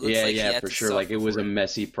 And it looks like he had for to sure. Like suffer it was for a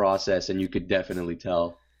messy process, and you could definitely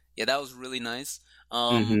tell. Yeah, that was really nice.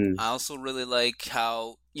 Mhm. I also really like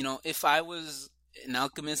how, you know, if I was an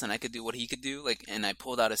alchemist and I could do what he could do, like, and I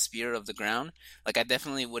pulled out a spear of the ground, like I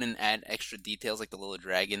definitely wouldn't add extra details like the little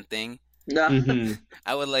dragon thing. No. Mhm.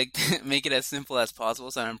 I would like make it as simple as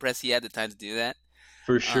possible. So I'm impressed he had the time to do that.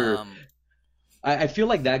 For sure. I feel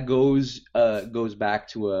like that goes back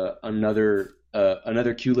to another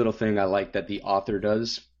cute little thing I like that the author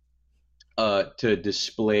does to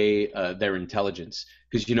display their intelligence,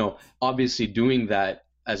 because you know obviously doing that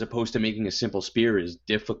as opposed to making a simple spear is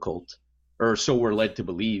difficult, or so we're led to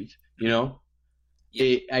believe. You know,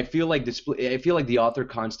 Yeah. I feel like the author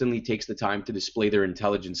constantly takes the time to display their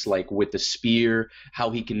intelligence, like with the spear, how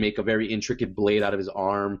he can make a very intricate blade out of his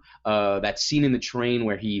arm. That scene in the train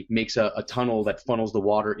where he makes a tunnel that funnels the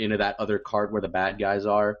water into that other cart where the bad guys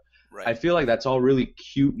are. Right. I feel like that's all really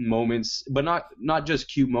cute moments, but not just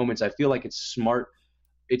cute moments. I feel like it's smart.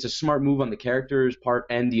 It's a smart move on the character's part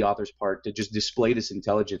and the author's part to just display this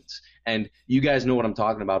intelligence. And you guys know what I'm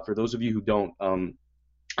talking about. For those of you who don't,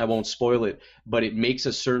 I won't spoil it, but it makes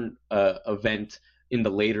a certain event in the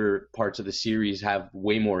later parts of the series have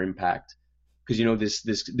way more impact, because you know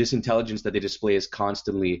this intelligence that they display is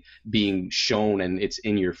constantly being shown and it's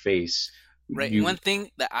in your face. Right. You- One thing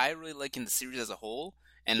that I really like in the series as a whole,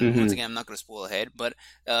 and Mhm. once again, I'm not going to spoil ahead, but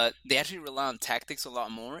they actually rely on tactics a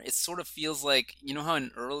lot more. It sort of feels like, you know how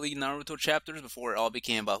in early Naruto chapters, before it all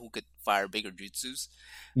became about who could fire bigger jutsus,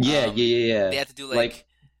 yeah, Um, yeah. they had to do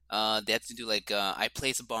I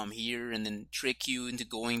place a bomb here and then trick you into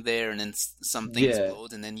going there, and then something Yeah.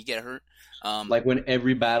 explodes and then you get hurt. Like when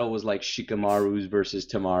every battle was like Shikamaru's versus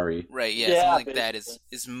Tamari. Right, yeah, Yeah, something like that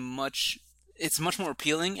is much. It's much more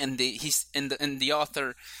appealing, and the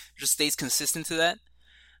author just stays consistent to that.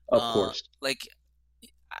 Of course. Like,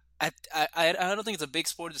 I don't think it's a big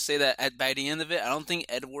spoiler to say that by the end of it, I don't think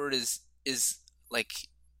Edward is like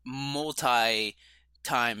multiple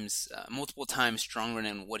times stronger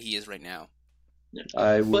than what he is right now.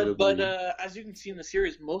 I would But agree. as you can see in the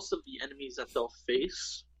series, most of the enemies that they'll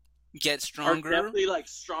face Get are stronger. definitely like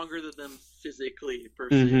stronger than them physically per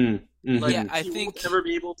se. Mm-hmm. Like, Yeah, I he think- will never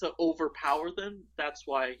be able to overpower them. That's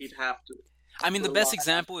why he'd have to. I mean, the best Rely.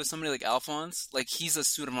 example is somebody like Alphonse. Like, he's a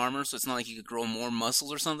suit of armor, so it's not like he could grow more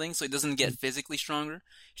muscles or something, so he doesn't get physically stronger.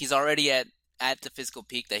 He's already at the physical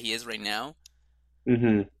peak that he is right now.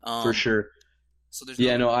 Mm-hmm. For sure. So there's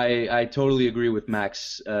Yeah, no, I totally agree with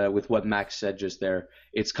Max, with what Max said just there.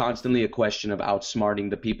 It's constantly a question of outsmarting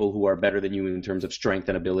the people who are better than you in terms of strength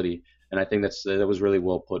and ability, and I think that was really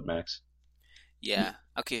well put, Max. Yeah.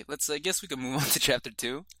 Okay, I guess we can move on to chapter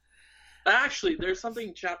 2. Actually, there's something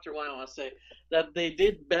in chapter 1 I want to say that they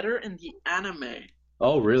did better in the anime.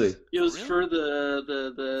 Oh, really? It was Really? for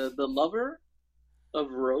the lover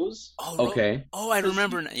of Rose. Oh, Okay. Oh, I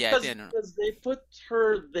remember. Yeah, no. Because they put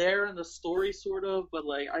her there in the story, sort of, but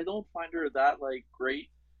like I don't find her that like great.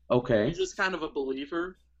 Okay. She's just kind of a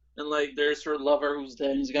believer, and like there's her lover who's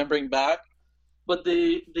dead, and he's gonna bring back. But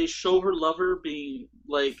they show her lover being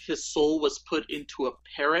like his soul was put into a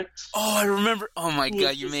parrot. Oh, I remember. Oh my Who was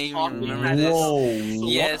god, you just made me talking remember at this. Whoa. So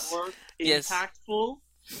Yes. what work, Yes. impactful.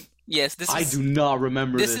 Yes, this is. I do not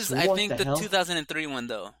remember This this. is, I What think, the hell? 2003 one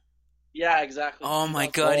though. Yeah, exactly. Oh my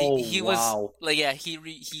god, Oh, he was wow. like, yeah,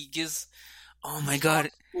 he gives. Oh my god.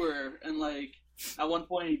 Square, and like at one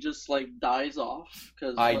point he just like dies off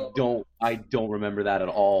because I don't remember that at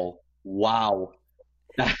all. Wow.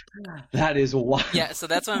 That is wild. Yeah, so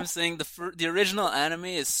that's what I'm saying. The original anime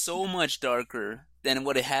is so much darker than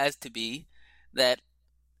what it has to be. That,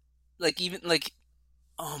 like, even like,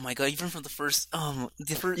 oh my god, even from the first. Yeah,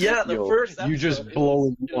 the Yo, first you episode, just it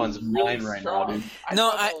blowing was one's really mind right now, strong. dude.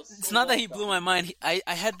 No, thought that was it's so not that well he blew done. my mind. I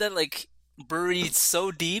had that like buried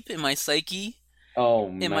so deep in my psyche, Oh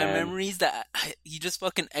in man. my memories, that he just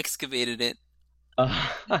fucking excavated it.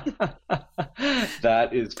 That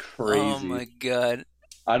is crazy. Oh my god.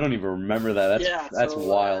 I don't even remember that. That's Yeah, that's so,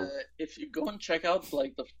 wild. If you go and check out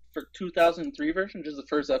like the for 2003 version, just the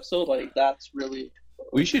first episode, like that's really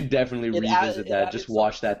We should definitely revisit that. added Just so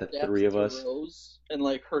watch much that, the depth three of to us. Rose and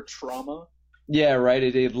like her trauma. Yeah, right.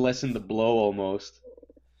 It lessened the blow almost.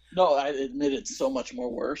 No, it made it so much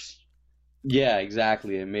more worse. Yeah,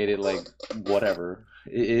 exactly. It made it like whatever.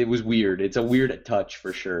 It was weird. It's a weird touch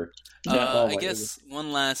for sure. Oh I my guess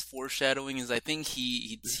one last foreshadowing is I think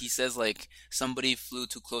he says like somebody flew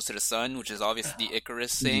too close to the sun, which is obviously the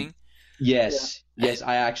Icarus saying. Yes, yes.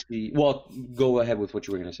 I actually. Well, go ahead with what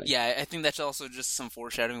you were gonna say. Yeah, I think that's also just some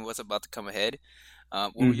foreshadowing of what's about to come ahead.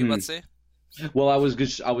 What were you about to say? Well, I was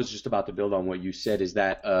just about to build on what you said. Is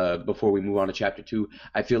that before we move on to chapter 2,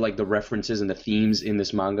 I feel like the references and the themes in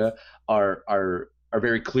this manga are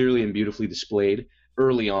very clearly and beautifully displayed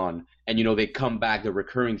early on, and they come back, the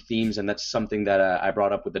recurring themes, and that's something that I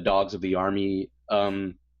brought up with the Dogs of the Army.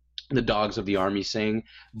 The Dogs of the Army saying,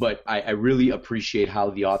 but I really appreciate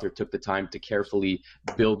how the author took the time to carefully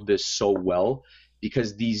build this so well,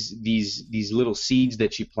 because these little seeds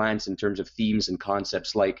that she plants in terms of themes and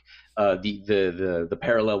concepts, like the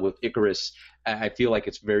parallel with Icarus, I feel like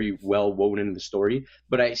it's very well woven into the story.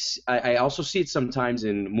 But I also see it sometimes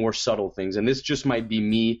in more subtle things, and this just might be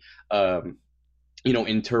me,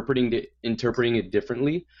 interpreting it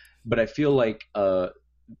differently. But I feel like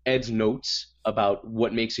Ed's notes about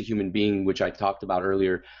what makes a human being, which I talked about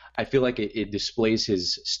earlier, I feel like it displays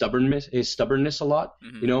his stubbornness a lot.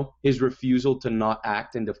 Mm-hmm. His refusal to not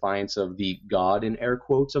act in defiance of the God, in air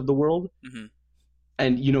quotes, of the world. Mm-hmm.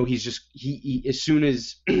 And he's just he as soon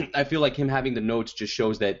as I feel like him having the notes just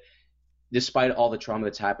shows that despite all the trauma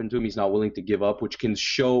that's happened to him, he's not willing to give up, which can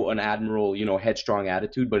show an admirable, headstrong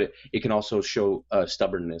attitude, but it can also show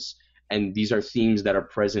stubbornness. And these are themes that are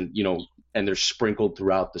present, and they're sprinkled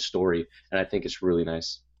throughout the story, and I think it's really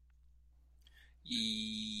nice.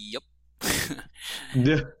 Yep.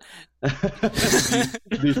 do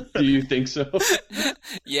you think so?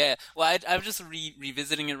 Yeah. Well, I'm just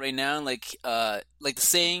revisiting it right now. Like the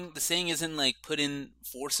saying isn't like put in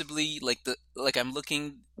forcibly. Like I'm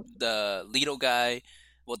looking the Leto guy.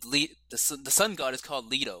 Well, the sun god is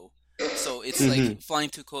called Leto. So it's like flying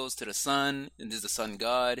too close to the sun, and there's the sun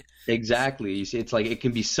god. Exactly. You see, it's like it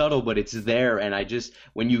can be subtle, but it's there, and I just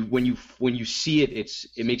when you see it,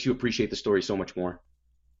 it makes you appreciate the story so much more.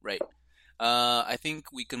 Right. I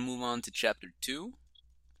think we can move on to chapter 2.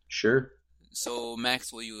 Sure. So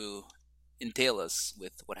Max, will you entail us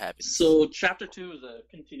with what happens? So chapter 2 is a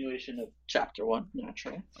continuation of chapter 1,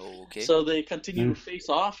 naturally. Oh, okay. So they continue to face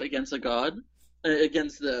off against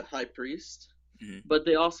against the high priest. Mm-hmm. But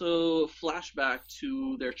they also flash back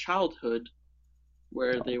to their childhood,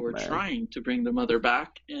 where they were trying to bring their mother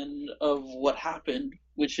back, and of what happened,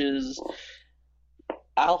 which is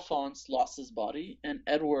Alphonse lost his body, and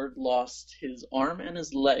Edward lost his arm and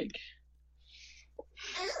his leg.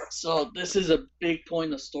 So this is a big point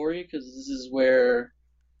in the story, because this is where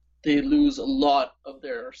they lose a lot of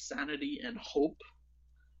their sanity and hope.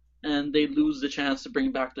 And they lose the chance to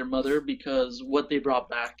bring back their mother, because what they brought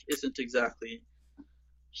back isn't exactly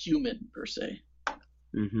human per se.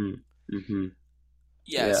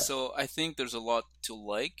 Yeah, so I think there's a lot to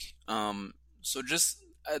like. So just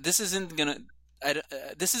this isn't the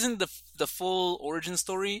full origin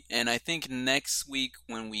story, and I think next week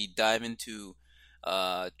when we dive into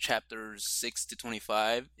chapters 6 to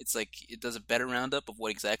 25, it's like it does a better roundup of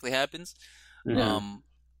what exactly happens.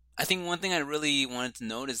 I think one thing I really wanted to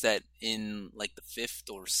note is that in like the 5th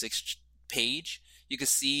or 6th page, you can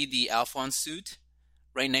see the Alphonse suit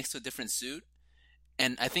right next to a different suit.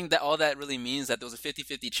 And I think that all that really means that there was a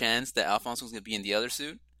 50-50 chance that Alphonse was going to be in the other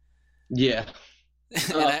suit. Yeah.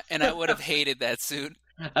 and I would have hated that suit.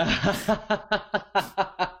 That's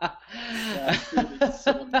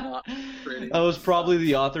so not pretty. That was probably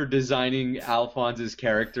the author designing Alphonse's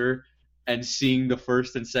character and seeing the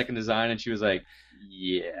first and second design, and she was like,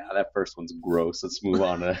 yeah, that first one's gross. Let's move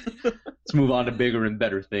on to bigger and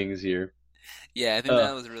better things here. Yeah, I think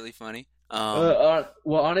that was really funny. Well,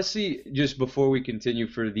 honestly, just before we continue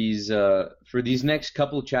for these next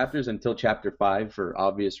couple of chapters until chapter 5, for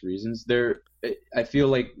obvious reasons, I feel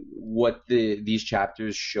like what these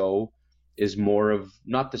chapters show is more of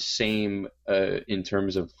not the same in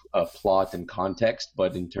terms of plot and context,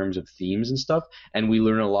 but in terms of themes and stuff. And we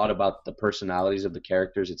learn a lot about the personalities of the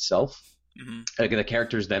characters itself. Like the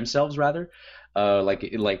characters themselves, rather.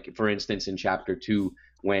 Like for instance, in chapter 2,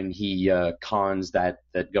 when he cons that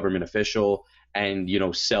government official and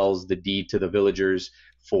sells the deed to the villagers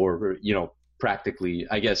for practically,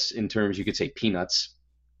 I guess in terms you could say, peanuts.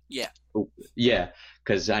 Yeah,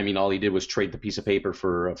 because I mean all he did was trade the piece of paper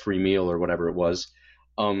for a free meal or whatever it was.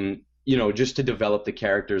 just to develop the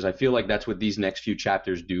characters. I feel like that's what these next few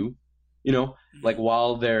chapters do. Like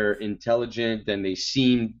while they're intelligent and they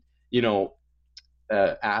seem,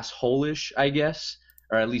 asshole-ish, I guess,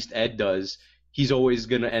 or at least Ed does, he's always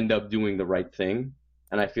going to end up doing the right thing.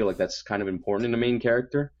 And I feel like that's kind of important in the main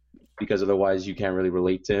character, because otherwise you can't really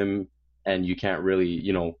relate to him and you can't really,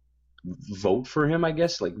 vote for him, I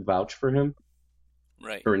guess, like vouch for him.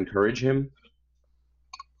 Right. Or encourage him.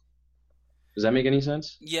 Does that make any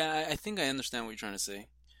sense? Yeah, I think I understand what you're trying to say.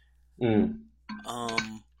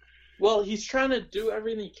 Well, he's trying to do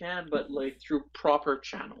everything he can, but like through proper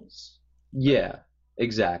channels. Yeah,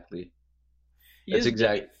 exactly. That's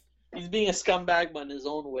exactly. He's being a scumbag, but in his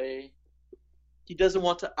own way. He doesn't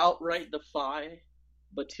want to outright defy,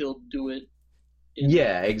 but he'll do it.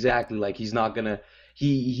 Yeah, exactly. Like he's not gonna.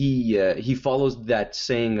 He follows that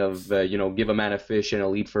saying of give a man a fish and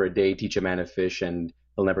he'll eat for a day, teach a man a fish and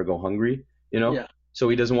he'll never go hungry. Yeah. So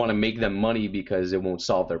he doesn't want to make them money because it won't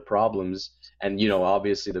solve their problems. And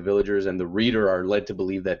obviously the villagers and the reader are led to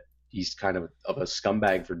believe that he's kind of a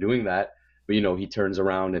scumbag for doing that. But he turns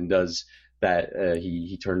around and does that.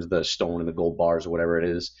 He turns the stone into gold bars or whatever it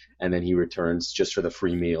is, and then he returns just for the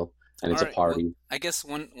free meal, and it's a party. Well, I guess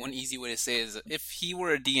one easy way to say is if he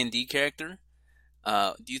were a D&D character,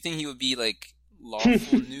 do you think he would be like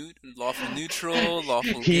lawful neutral,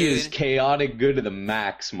 lawful good? He is chaotic good to the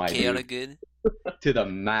max, my dude. Chaotic good? To the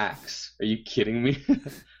max. Are you kidding me?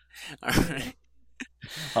 Alright.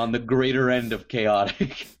 On the greater end of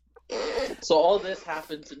chaotic. So all this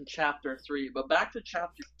happens in chapter 3, but back to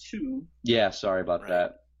chapter 2. Yeah, sorry about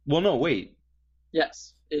that. Well, no, wait.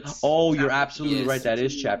 Yes, it's. Oh, you're absolutely right. That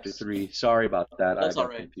is chapter 3. Sorry about that. That's I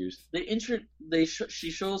got confused.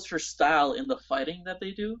 She shows her style in the fighting that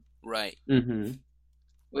they do. Right. Mm-hmm.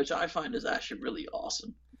 Which I find is actually really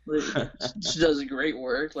awesome. She does great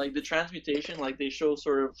work. Like the transmutation, like they show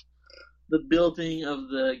sort of the building of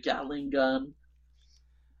the Gatling gun.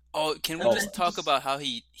 Oh, can we just talk about how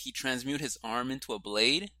he transmute his arm into a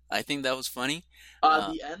blade? I think that was funny.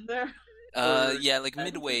 The end there? Yeah, like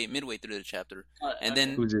midway through the chapter. And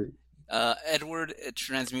then Edward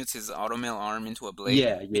transmutes his automail arm into a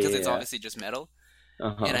blade because it's obviously just metal.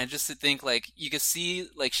 Uh-huh. And I just think like you can see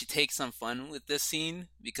like she takes some fun with this scene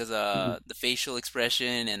because the facial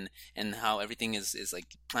expression and how everything is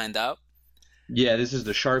like planned out. Yeah, this is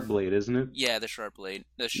the shark blade, isn't it? Yeah, the shark blade.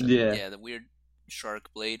 The weird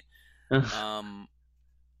shark blade. At the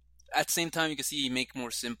same time, you can see you make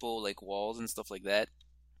more simple like walls and stuff like that.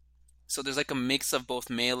 So there's like a mix of both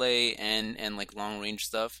melee and like long range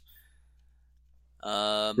stuff.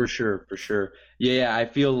 For sure. Yeah, I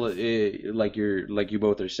feel like you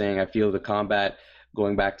both are saying. I feel the combat,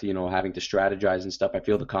 going back to having to strategize and stuff. I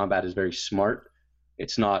feel the combat is very smart.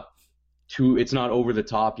 It's not over the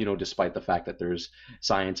top. Despite the fact that there's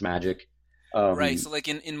science magic. Right. So like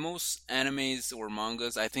in most animes or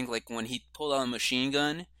mangas, I think like when he pulled out a machine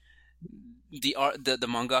gun, the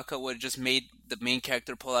mangaka would have just made the main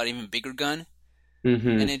character pull out an even bigger gun,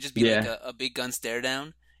 and it'd just be like a big gun stare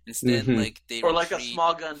down. Instead, like they or like a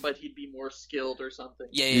small gun, but he'd be more skilled or something.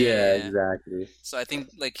 Yeah, exactly. So I think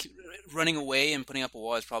like running away and putting up a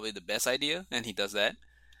wall is probably the best idea, and he does that.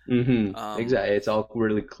 Exactly. It's all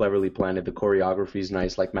really cleverly planned. The choreography is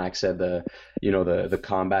nice, like Max said. The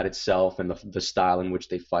combat itself and the style in which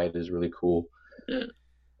they fight is really cool. Yeah.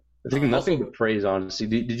 I think nothing but praise, honestly.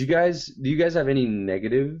 Do you guys have any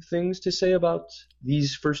negative things to say about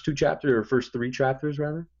these first 2 chapters, or first 3 chapters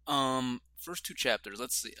rather? First 2 chapters.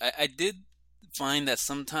 Let's see. I did find that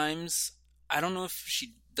sometimes, I don't know if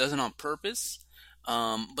she does it on purpose,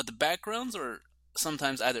 but the backgrounds are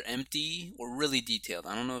sometimes either empty or really detailed.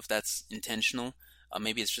 I don't know if that's intentional.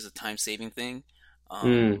 Maybe it's just a time-saving thing.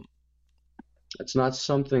 It's not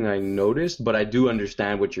something I noticed, but I do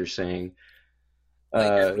understand what you're saying.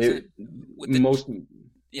 Yeah,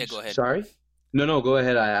 go ahead. Sorry? No, go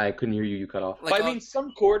ahead. I couldn't hear you. You cut off. Like, but I mean,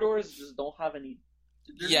 some corridors just don't have any.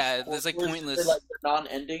 There's like pointless. They're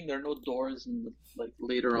non-ending. There are no doors, like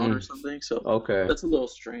later on or something. So okay, that's a little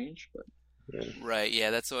strange. But right, yeah,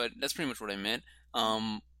 that's pretty much what I meant.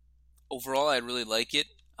 Overall, I really like it.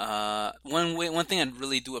 One thing I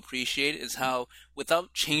really do appreciate is how,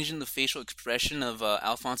 without changing the facial expression of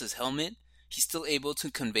Alphonse's helmet, he's still able to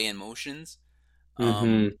convey emotions.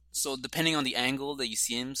 So depending on the angle that you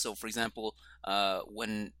see him, so for example,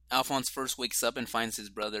 when Alphonse first wakes up and finds his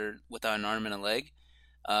brother without an arm and a leg,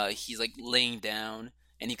 he's like laying down,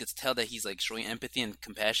 and you could tell that he's like showing empathy and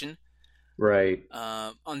compassion. Right.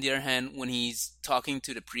 On the other hand, when he's talking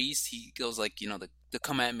to the priest, he goes like, the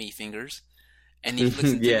come at me fingers, and he looks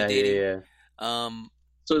intimidating. Yeah.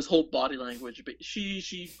 So his whole body language, but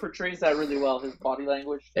she portrays that really well. His body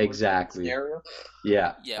language towards, like, the Exactly. scenario.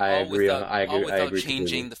 Yeah, Yeah, I agree. I all agree. I without agree changing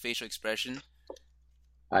completely. the facial expression.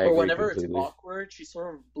 I But agree whenever it's completely. awkward, she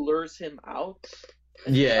sort of blurs him out.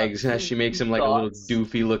 And Yeah, has exactly. really She makes deep him like a little thoughts.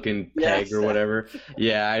 doofy looking Yes. peg or whatever.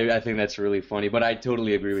 Yeah, I think that's really funny. But I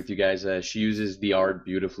totally agree with you guys. She uses the art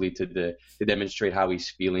beautifully to demonstrate how he's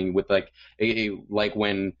feeling with like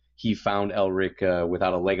when he found Elric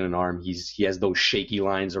without a leg and an arm. He has those shaky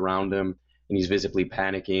lines around him and he's visibly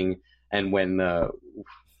panicking. And when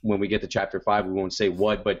we get to chapter 5, we won't say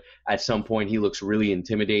what, but at some point he looks really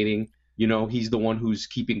intimidating. You know, he's the one who's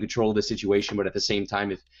keeping control of the situation, but at the same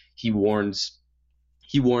time, if he warns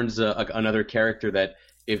another character that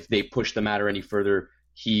if they push the matter any further,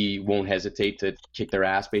 he won't hesitate to kick their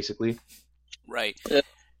ass, basically. Right. Yeah.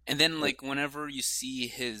 And then, like, whenever you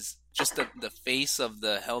see just the face of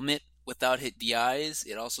the helmet without the eyes,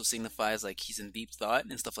 it also signifies, like, he's in deep thought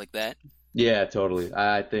and stuff like that, Yeah, totally.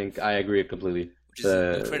 I think I agree completely. which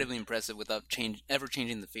is incredibly impressive without ever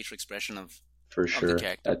changing the facial expression of For the sure.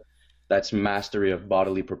 character. That's mastery of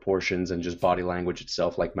bodily proportions and just body language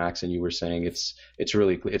itself, like Max and you were saying. It's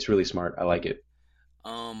really smart. I like it.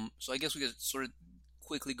 So I guess we could sort of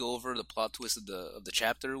quickly go over the plot twist of the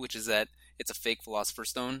chapter, which is that it's a fake Philosopher's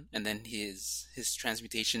Stone, and then his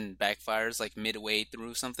transmutation backfires like midway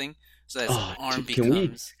through something, so that his arm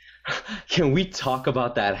becomes. Can we talk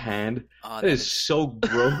about that hand? Oh, That is so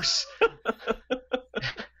gross.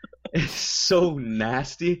 It's so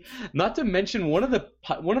nasty. Not to mention one of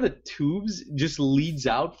the tubes just leads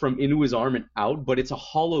out from into his arm and out, but it's a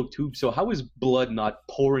hollow tube. So how is blood not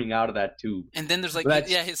pouring out of that tube? And then there's like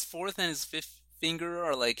his fourth and his fifth finger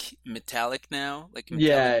are like metallic now, like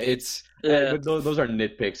metallic bits. But those are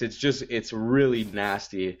nitpicks. It's really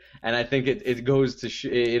nasty, and I think it goes to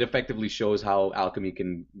it effectively shows how alchemy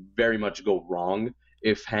can very much go wrong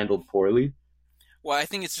if handled poorly. Well, I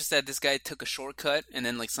think it's just that this guy took a shortcut, and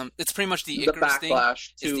then like it's pretty much the The Icarus thing.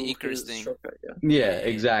 backlash It's to the Icarus his thing. shortcut, yeah. Yeah,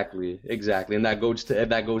 exactly, and that goes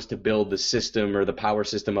to build the system or the power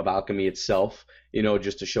system of alchemy itself. You know,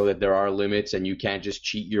 just to show that there are limits and you can't just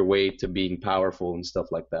cheat your way to being powerful and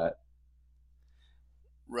stuff like that.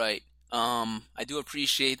 Right. I do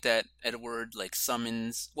appreciate that Edward like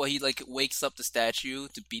summons. Well, he like wakes up the statue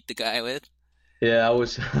to beat the guy with. Yeah,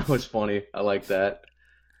 that was funny. I like that.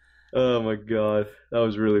 Oh my god, that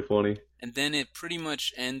was really funny. And then it pretty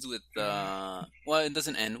much ends with well, it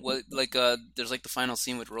doesn't end. Well, like there's like the final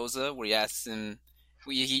scene with Rosa where he asks him,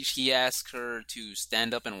 he asks her to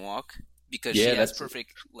stand up and walk because she has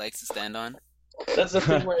perfect legs to stand on. That's the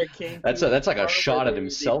thing where it came. That's like a shot at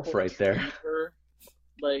himself right there. Her,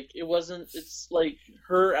 like it wasn't. It's like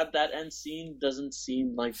her at that end scene doesn't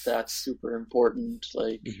seem like that's super important.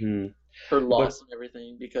 Like her loss and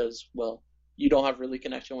everything because you don't have really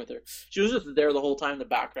connection with her. She was just there the whole time, the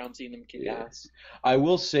background, seeing them kick ass. I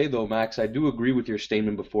will say though, Max, I do agree with your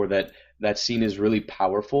statement before that scene is really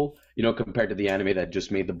powerful. You know, compared to the anime that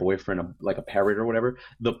just made the boyfriend like a parrot or whatever.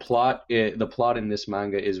 The plot in this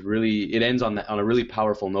manga is really, it ends on a really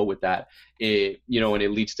powerful note with that. And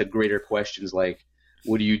it leads to greater questions like,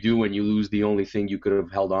 what do you do when you lose the only thing you could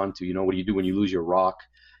have held on to? You know, what do you do when you lose your rock?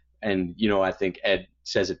 And I think Ed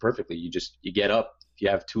says it perfectly. You get up. You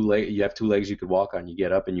have two legs you could walk on. You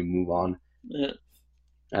get up and you move on. Yeah.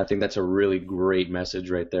 I think that's a really great message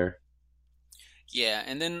right there. Yeah,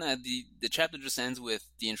 and then the chapter just ends with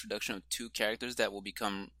the introduction of two characters that will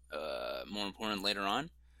become more important later on.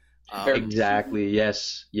 Exactly.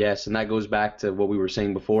 Yes. And that goes back to what we were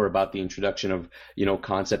saying before about the introduction of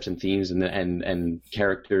concepts and themes and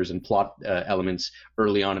characters and plot elements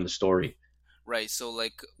early on in the story. Right. So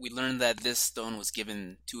like we learned that this stone was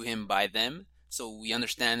given to him by them. So we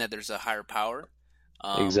understand that there's a higher power.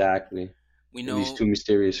 Exactly. We know these two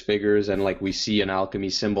mysterious figures, and like we see an alchemy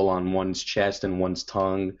symbol on one's chest and one's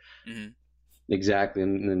tongue. Mm-hmm. Exactly,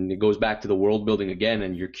 and it goes back to the world building again,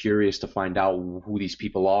 and you're curious to find out who these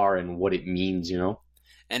people are and what it means,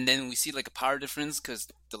 And then we see like a power difference because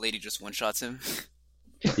the lady just one shots him.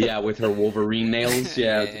 Yeah, with her Wolverine nails.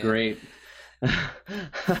 Yeah, it's great.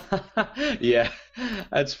 Yeah,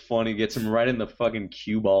 that's funny. Gets him right in the fucking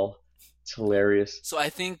cue ball. It's hilarious. So I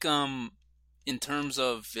think in terms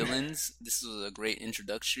of villains, this is a great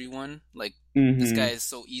introductory one. Like this guy is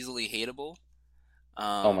so easily hateable.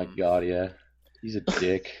 Oh my god, yeah. He's a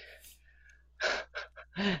dick.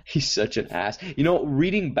 He's such an ass.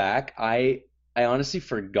 Reading back, I honestly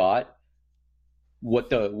forgot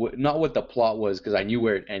not what the plot was because I knew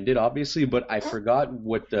where it ended, obviously, but I forgot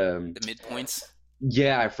what the midpoints.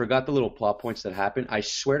 Yeah, I forgot the little plot points that happened. I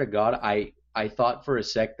swear to God, I thought for a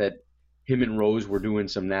sec that him and Rose were doing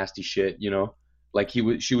some nasty shit, Like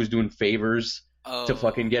she was doing favors to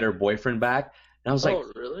fucking get her boyfriend back. And I was like,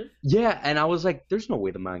 oh, really? yeah, and I was like, there's no way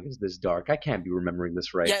the manga is this dark. I can't be remembering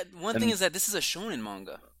this right. Yeah, one thing is that this is a shonen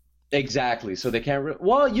manga. Exactly, so they can't.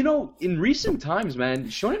 Well, in recent times, man,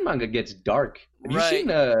 shonen manga gets dark. Have you seen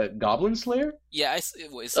Goblin Slayer? Yeah, is it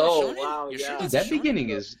Oh shonen? wow, You're yeah. sure it's That shonen? beginning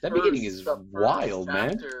is wild,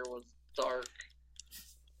 man. Chapter was dark.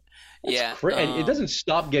 Yeah, And it doesn't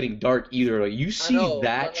stop getting dark either. Like you see know,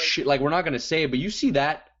 that but, like- shit. Like we're not gonna say it, but you see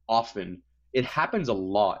that often. It happens a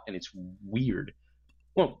lot, and it's weird.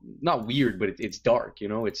 Well, not weird, but it's dark.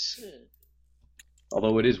 It's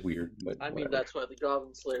although it is weird. But I mean, whatever. that's why the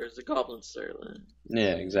Goblin Slayer is the Goblin Slayer. Then.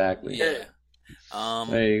 Yeah, exactly. Yeah.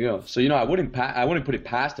 There you go. So I wouldn't put it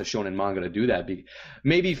past a shonen manga to do that.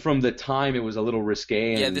 Maybe from the time it was a little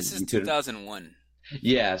risque. Yeah, And this is 2001.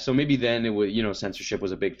 Yeah, so maybe then it was censorship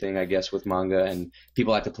was a big thing, I guess, with manga, and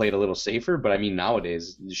people had to play it a little safer. But I mean,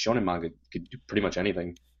 nowadays shonen manga could do pretty much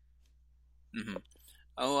anything. Mm-hmm.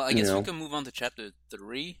 Oh, well, I guess we can move on to chapter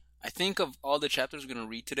 3. I think of all the chapters we're going to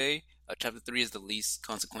read today, chapter 3 is the least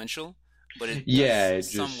consequential, but it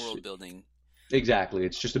does some world building. Exactly.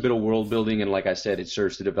 It's just a bit of world building, and like I said, it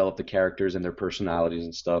serves to develop the characters and their personalities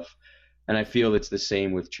and stuff. And I feel it's the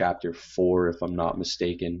same with chapter 4, if I'm not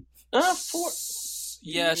mistaken. 4.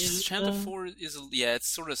 Yeah, chapter 4 is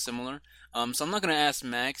it's sort of similar. So I'm not going to ask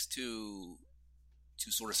Max to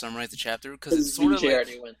sort of summarize the chapter because it's sort of like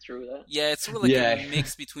already went through that. Yeah, it's sort of like a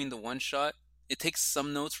mix between the one shot. It takes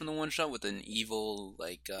some notes from the one shot with an evil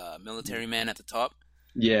military man at the top.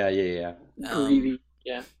 Yeah. Yeah.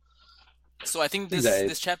 So I think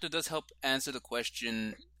this chapter does help answer the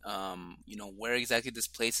question, where exactly this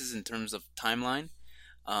place is in terms of timeline.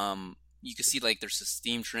 You can see there's a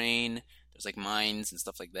steam train, there's mines and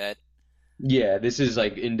stuff like that. Yeah, this is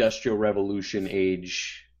Industrial Revolution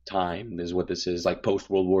age time is what this is, post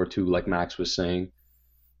World War II, like Max was saying.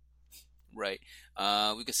 Right.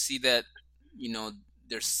 We could see that,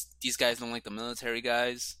 there's these guys don't like the military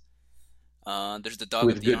guys. There's the dog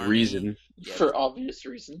with of the good army. reason. Yeah, for obvious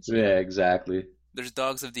reasons. Yeah, exactly. There's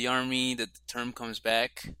dogs of the army. The term comes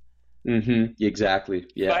back. Mm-hmm. Exactly.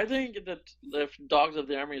 Yeah. But I think that if dogs of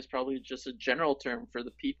the army is probably just a general term for the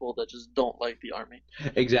people that just don't like the army.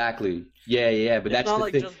 Exactly. Yeah. But it's that's not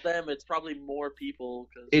the thing. Just them. It's probably more people.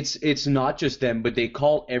 It's not just them, but they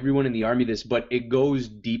call everyone in the army this. But it goes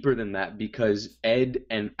deeper than that because Ed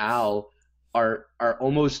and Al are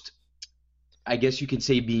almost, I guess you can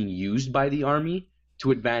say, being used by the army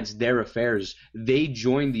to advance their affairs. They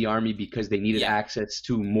joined the army because they needed access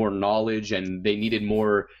to more knowledge and they needed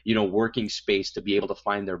more, working space to be able to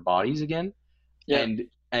find their bodies again. Yeah.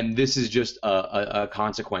 And this is just a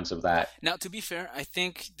consequence of that. Now, to be fair, I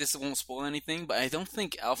think this won't spoil anything, but I don't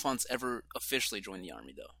think Alphonse ever officially joined the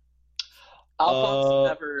army, though. Alphonse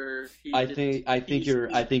never. I think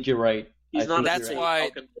you're right. That's why,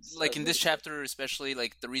 in this chapter especially,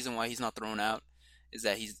 the reason why he's not thrown out is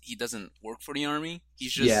that he doesn't work for the army.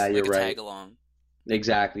 He's just a tag along.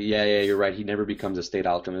 Exactly. Yeah, you're right. He never becomes a state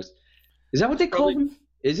alchemist. Is that what they call him?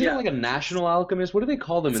 Is he a national alchemist? What do they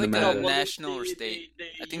call them in the manga? National or state.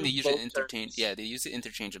 I think they use it interchangeably. Yeah, they use it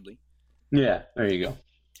interchangeably. Yeah, there you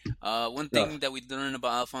go. One thing that we learn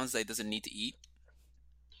about Alphonse is that he doesn't need to eat.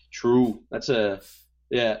 True.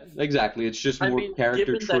 Yeah, exactly. It's just more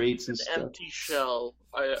character traits and stuff. Empty shell.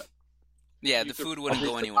 The food wouldn't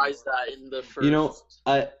go anywhere. That in the first,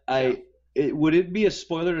 would it be a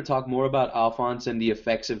spoiler to talk more about Alphonse and the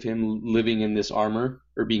effects of him living in this armor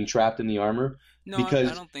or being trapped in the armor? No,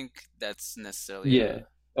 because, I don't think that's necessarily. Yeah.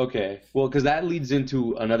 Okay. Well, because that leads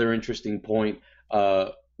into another interesting point,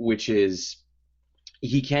 which is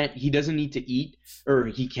he doesn't need to eat, or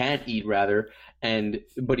he can't eat rather,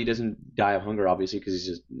 but he doesn't die of hunger obviously because he's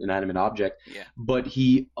just an inanimate object. Yeah. But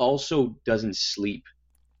he also doesn't sleep.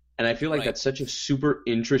 And I feel like that's such a super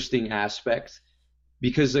interesting aspect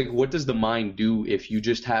because, what does the mind do if you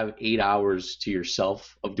just have 8 hours to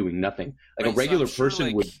yourself of doing nothing? A regular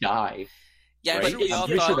person would die. Yeah, right? I'm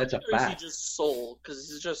pretty sure that's a fact. Or is he just soul?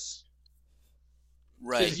 Because it's just...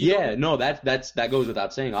 Right. Yeah, no, that goes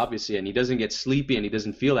without saying, obviously, and he doesn't get sleepy and he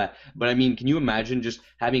doesn't feel that. But I mean, can you imagine just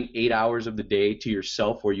having 8 hours of the day to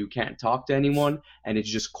yourself where you can't talk to anyone and it's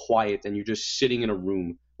just quiet and you're just sitting in a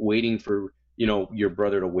room waiting for your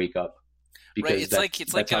brother to wake up, because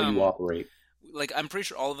that's how you operate. I'm pretty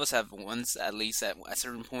sure all of us have once, at least at a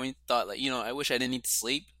certain point, thought I wish I didn't need to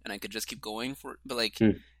sleep and I could just keep going but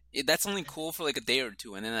that's only cool for a day or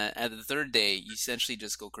two, and then at the third day you essentially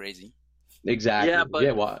just go crazy. Exactly. Yeah,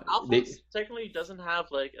 but Alphonse technically doesn't have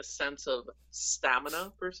a sense of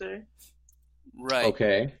stamina per se. Right.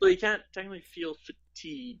 Okay. So he can't technically feel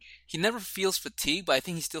fatigue. He never feels fatigue, but I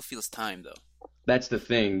think he still feels time though. That's the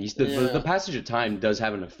thing. The Yeah. passage of time does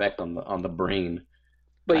have an effect on the brain,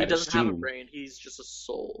 But he I'd doesn't have a assume. brain. He's just a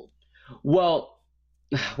soul. Well,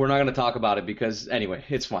 we're not going to talk about it because anyway,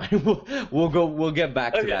 it's fine. We'll get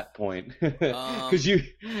back to Okay. that point Um, because you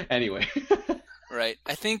anyway. right.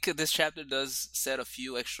 I think this chapter does set a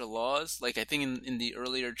few extra laws. Like I think in the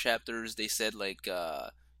earlier chapters they said like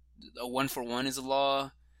a 1-for-1 is a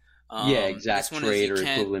law. Yeah, This exact one is trade you or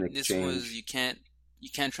can't. equivalent This was exchange. you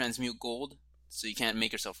can't transmute gold, so you can't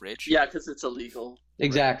make yourself rich. Yeah, because it's illegal. Right.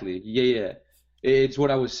 Exactly. Yeah, yeah. It's what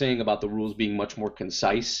I was saying about the rules being much more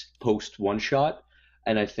concise post one shot,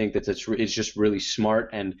 and I think that it's just really smart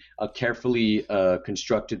and a carefully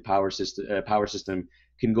constructed power system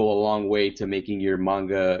can go a long way to making your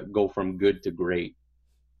manga go from good to great.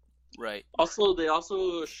 Right. Also, they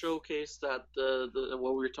also showcase that the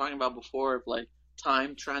what we were talking about before of like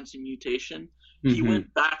time transmutation. He Hmm.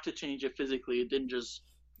 went back to change it physically. It didn't just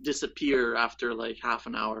disappear after like half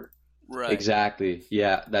an hour. Right. Exactly.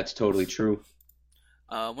 Yeah, that's totally true.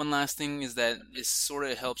 One last thing is that it sort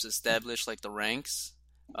of helps establish like the ranks.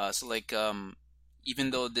 So like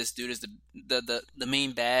even though this dude is the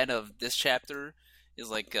main bad of this chapter is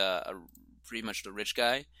like pretty much the rich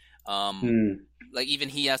guy. Um, Hmm. like even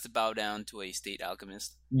he has to bow down to a state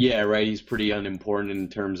alchemist. Yeah, right. He's pretty unimportant in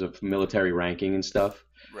terms of military ranking and stuff.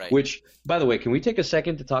 Right. Which, by the way, can we take a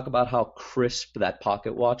second to talk about how crisp that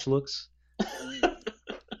pocket watch looks? Ooh.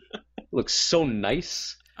 It looks so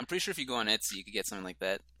nice. I'm pretty sure if you go on Etsy, you could get something like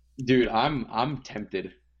that. Dude, I'm tempted.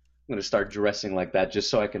 I'm gonna start dressing like that just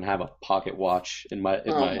so I can have a pocket watch in my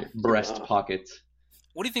Oh my my breast god. pocket.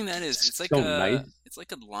 What do you think that is? It's so nice. It's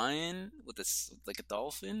like a lion with like a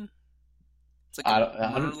dolphin. It's like I a don't, I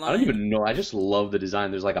don't I don't merlion. even know. I just love the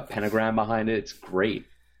design. There's like a pentagram behind it. It's great.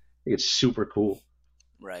 I think it's super cool.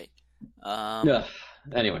 Right. Um. Yeah.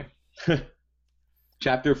 Anyway,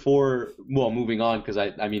 chapter four. Well, moving on because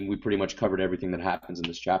I mean we pretty much covered everything that happens in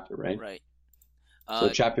this chapter, right? Right. So Uh.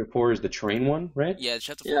 chapter four is the train one, right? Yeah.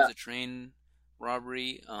 Chapter 4 is Yeah. a train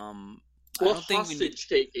robbery. I Well, don't think we need. hostage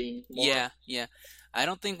taking more. Yeah. Yeah. I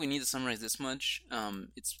don't think we need to summarize this much.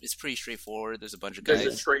 It's pretty straightforward. There's a bunch of There's a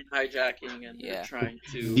guys. train hijacking, and they're Yeah. trying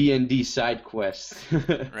to. D&D side quest.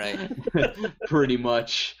 Right. Pretty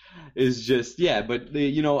much is just yeah, but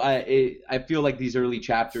I feel like these early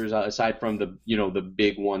chapters aside from the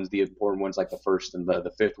big ones, the important ones like the first and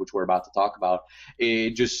the fifth which we're about to talk about,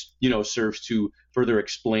 it just serves to further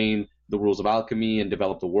explain the rules of alchemy and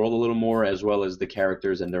develop the world a little more as well as the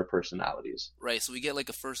characters and their personalities. Right. So we get like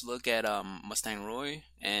a first look at Mustang Roy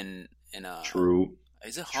and True.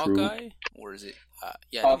 is it True. Hawkeye or is it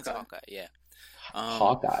yeah, I think it's Hawkeye. Hawkeye. Yeah.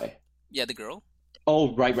 Hawkeye. Yeah, the girl.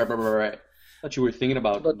 Oh, right. I thought you were thinking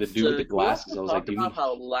about But the dude with the can we also glasses. I was like, talk do you about mean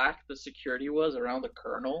how lax the security was around the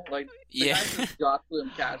colonel? Like the Yeah. guy just got to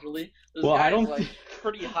him casually. This Well, I guy's don't like thi-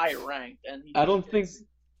 pretty high ranked, and he I just don't think gets-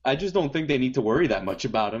 I just don't think they need to worry that much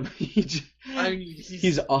about him. I mean,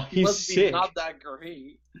 He's he must be sick. not that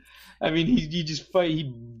great. I mean, he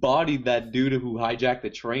bodied that dude who hijacked the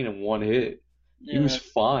train in one hit. He Yeah. was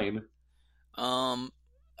fine.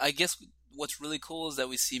 I guess what's really cool is that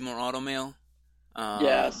we see more automail.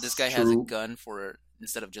 Yes, This guy has a true. gun for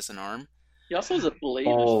instead of just an arm. He also has a blade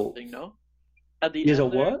Oh. or something, no? At the He has a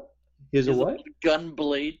end there, what? He has he a has what? gun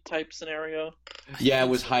blade type scenario. I Yeah, it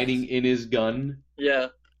think was so, hiding yes. in his gun. Yeah.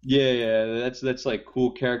 Yeah, that's like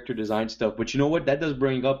cool character design stuff. But you know what? That does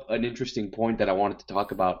bring up an interesting point that I wanted to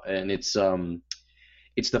talk about, and it's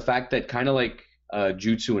the fact that kind of like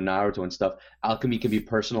Jutsu and Naruto and stuff, alchemy can be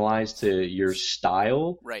personalized to your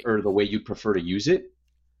style Right. or the way you prefer to use it,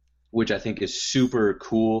 which I think is super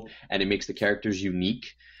cool, and it makes the characters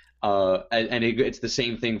unique. It's the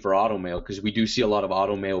same thing for automail because we do see a lot of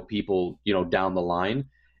automail people, down the line.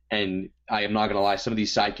 And I am not gonna lie, some of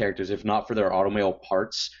these side characters, if not for their automail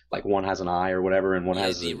parts, like one has an eye or whatever, and one Yeah,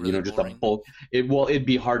 has it'd be really just boring. a bulk. It'd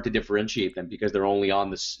be hard to differentiate them because they're only on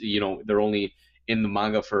this, they're only in the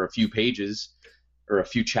manga for a few pages or a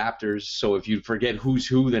few chapters. So if you forget who's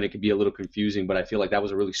who, then it could be a little confusing. But I feel like that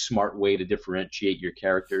was a really smart way to differentiate your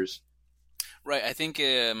characters. Right. I think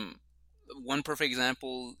one perfect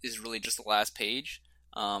example is really just the last page.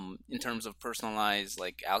 In terms of personalized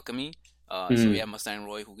like alchemy. So we have Mustang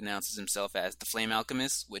Roy who announces himself as the Flame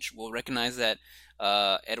Alchemist, which will recognize that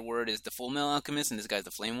Edward is the Full Metal Alchemist and this guy's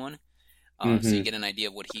the Flame one. So you get an idea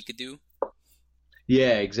of what he could do.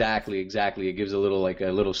 Yeah, exactly. It gives a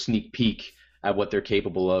little sneak peek at what they're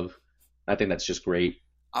capable of. I think that's just great.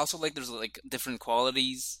 I also like there's like different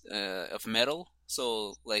qualities of metal.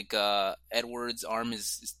 So like Edward's arm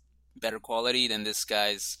is better quality than this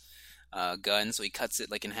guy's gun, so he cuts it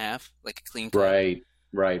like in half, like a clean cut.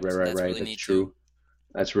 Right. So that's really That's neat true. too.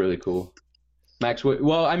 That's really cool. Max,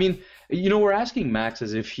 well, I mean, we're asking Max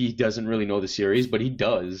as if he doesn't really know the series, but he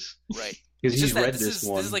does Right. because It's he's just that read this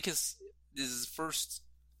one. this is like his first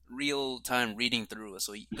real time reading through it.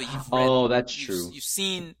 So, but Oh, that's true. You've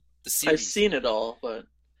seen the I've series. seen it all, but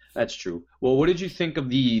That's true. Well, what did you think of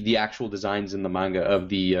the actual designs in the manga of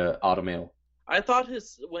the Automail? I thought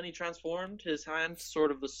when he transformed his hand,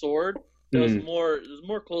 sort of the sword, it was Mm.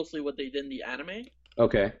 more closely what they did in the anime.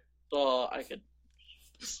 Okay. So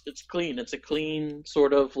it's clean. It's a clean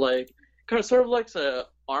sort of like sort of like a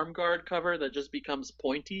arm guard cover that just becomes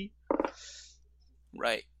pointy.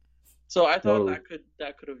 Right. So I thought Totally.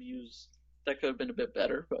 that could have been a bit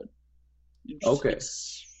better, but Okay.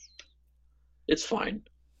 it's fine.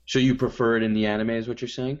 So you prefer it in the anime, is what you're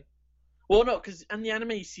saying? Well, no, because in the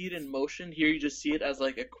anime you see it in motion. Here you just see it as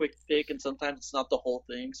like a quick pick, and sometimes it's not the whole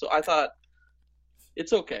thing. So I thought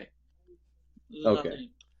it's okay. There's Okay. nothing-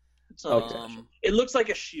 It's not Okay. special. It looks like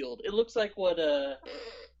a shield. It looks like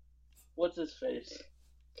what's his face?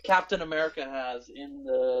 Captain America has in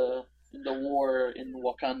the war in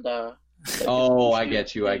Wakanda. Oh, I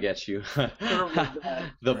get you. I get you.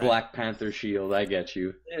 that. The Right. Black Panther shield. I get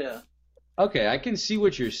you. Yeah. Okay, I can see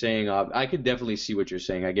what you're saying. I could definitely see what you're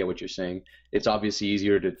saying. I get what you're saying. It's obviously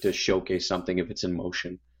easier to showcase something if it's in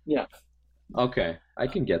motion. Yeah. Okay, I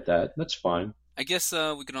can get that. That's fine. I guess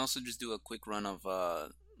we can also just do a quick run of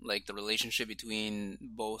like the relationship between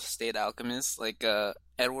both state alchemists. Like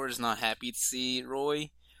Edward is not happy to see Roy,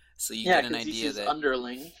 so you Yeah, get an because he's idea his that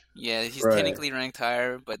underling. yeah, he's Right. technically ranked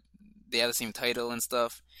higher, but they have the same title and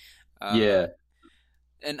stuff. Yeah.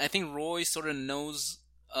 And I think Roy sort of knows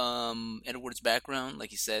Edward's background, like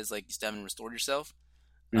he says, like you still haven't restored yourself.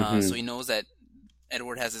 Mhm. So he knows that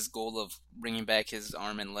Edward has this goal of bringing back his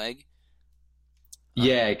arm and leg.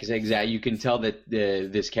 Yeah, because exactly. You can tell that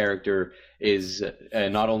this character is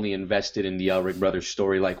not only invested in the Elric brothers'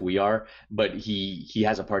 story like we are, but he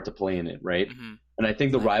has a part to play in it, right? Hmm. And I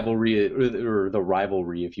think the rivalry, or the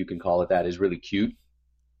rivalry, if you can call it that, is really cute.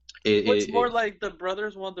 It's more like the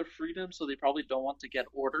brothers want their freedom, so they probably don't want to get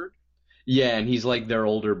ordered. Yeah, and he's like their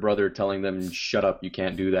older brother telling them, "Shut up, you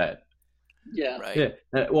can't do that." Yeah. Right.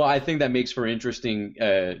 Yeah. Well, I think that makes for interesting,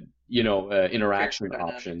 interaction Character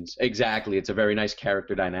dynamic. options. Exactly. It's a very nice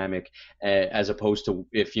character dynamic, as opposed to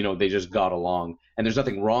if, they just got along. And there's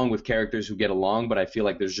nothing wrong with characters who get along, but I feel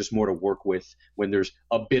like there's just more to work with when there's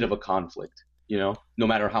a bit of a conflict, no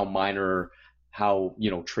matter how minor or how,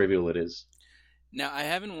 trivial it is. Now, I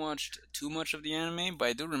haven't watched too much of the anime, but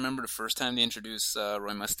I do remember the first time they introduced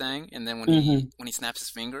Roy Mustang, and then when he snaps his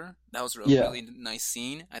finger, that was a Yeah. really nice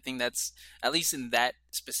scene. I think that's, at least in that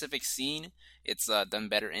specific scene, it's done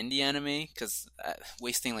better in the anime, because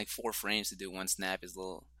wasting like 4 frames to do one snap is a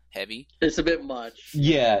little heavy. It's a bit much.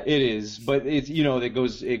 Yeah, it is, but it's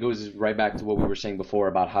it goes right back to what we were saying before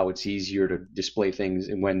about how it's easier to display things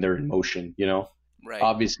when they're in motion. Right.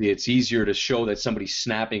 Obviously, it's easier to show that somebody's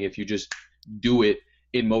snapping if you just do it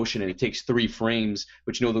in motion, and it takes 3 frames.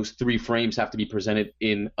 But those 3 frames have to be presented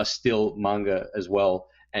in a still manga as well.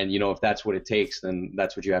 And if that's what it takes, then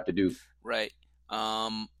that's what you have to do. Right.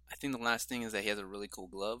 I think the last thing is that he has a really cool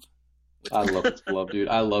glove. I love his glove, dude.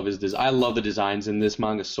 I love his I love the designs in this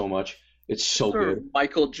manga so much. It's so Sort of good.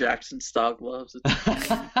 Michael Jackson style gloves.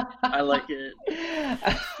 I like it.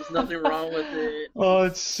 There's nothing wrong with it. Oh,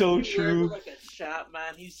 it's so He wears true. like a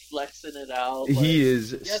Chapman. He's flexing it out. He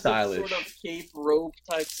is He has stylish. This sort of cape rope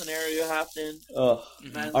type scenario happening. Oh.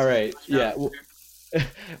 Mhm. All right, yeah. Chapter.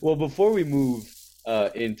 Well, before we move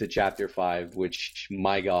into chapter 5, which,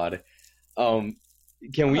 my God,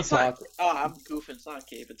 can we It's not- talk? I'm goofing. It's not a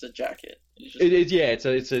cape. It's a jacket. It's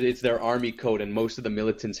just- It's their army code, and most of the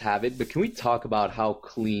militants have it. But can we talk about how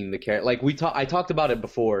clean the character? Like I talked about it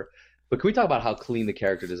before, but can we talk about how clean the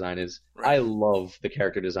character design is? Right. I love the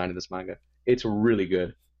character design in this manga. It's really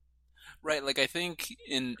good. Right, like I think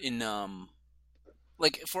in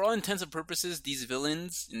like for all intents and purposes, these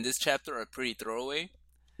villains in this chapter are pretty throwaway.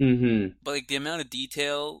 Mm-hmm. But like the amount of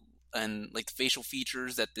detail and like the facial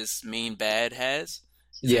features that this main bad has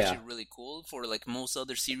is Yeah. actually really cool. For like most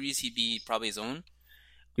other series, he'd be probably his own.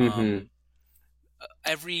 Mm-hmm.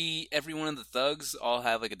 Every one of the thugs all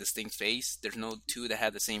have like a distinct face. There's no 2 that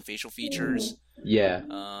have the same facial features. Yeah.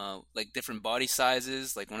 Like different body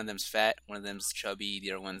sizes. Like one of them's fat, one of them's chubby,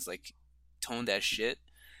 the other one's like toned as shit.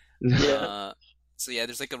 Yeah. So yeah,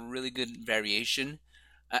 there's like a really good variation.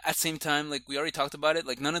 At the same time, like we already talked about it,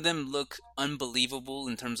 like none of them look unbelievable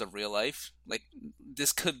in terms of real life. Like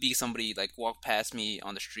this could be somebody like walk past me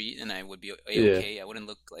on the street and I would be okay. I wouldn't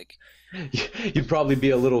look like. You'd probably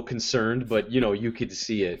be a little concerned, but you could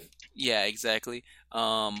see it. Yeah, exactly.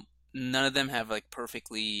 None of them have like perfect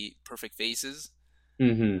faces.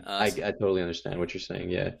 I So, totally understand what you're saying.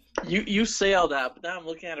 Yeah. You say all that, but now I'm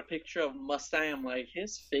looking at a picture of Mustang. I'm like,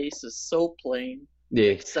 his face is so plain,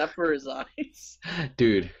 Yeah. except for his eyes.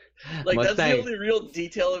 Dude, Like that's the Mustang. only real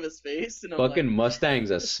detail of his face, and I'm Fucking like,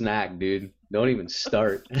 Mustang's a snack, dude. Don't even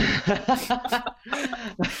start.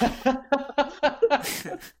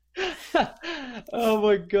 Oh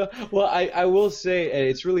my God. Well, I will say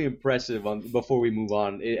it's really impressive before we move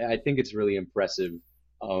on. I think it's really impressive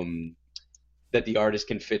um, that the artist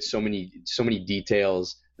can fit so many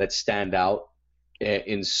details that stand out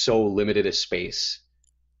in so limited a space.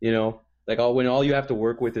 You know, like when all you have to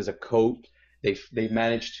work with is a coat, they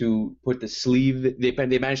managed to put the sleeve. They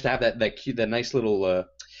managed to have that nice little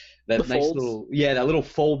the that nice folds. little that little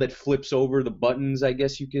fold that flips over the buttons. I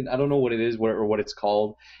guess you can. I don't know what it is, or what it's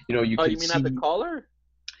called. You know, you Oh, can you mean see. at the collar?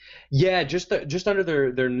 Yeah, just under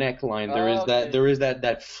their neckline, there is Oh, okay.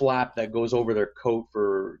 that flap that goes over their coat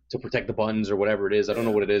to protect the buttons or whatever it is. I don't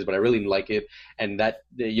know what it is, but I really like it. And that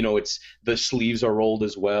it's the sleeves are rolled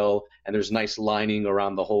as well, and there's nice lining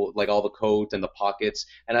around the whole, like all the coat and the pockets.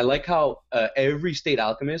 And I like how every State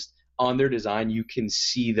Alchemist on their design, you can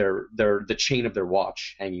see the chain of their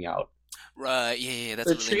watch hanging out. right, yeah, that's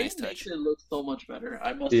The a really chain nice makes touch. it look so much better.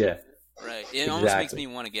 I must Yeah, say. Right, it almost makes exactly. me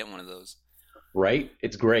want to get one of those. Right?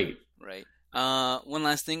 It's great. Right. One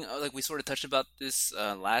last thing, like we sort of touched about this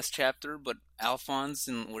last chapter, but Alphonse,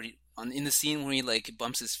 in the scene where he like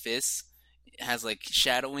bumps his fists, has like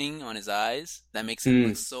shadowing on his eyes that makes him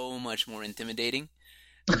look Mm, so much more intimidating.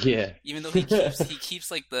 yeah. Even though he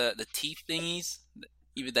keeps like the teeth thingies,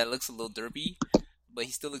 even that looks a little derpy, but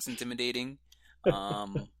he still looks intimidating.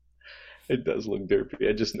 Um, It does look derpy.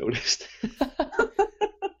 I just noticed.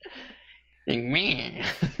 Man.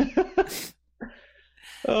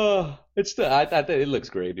 Oh, I think it looks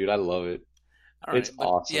great, dude. I love it. all right, It's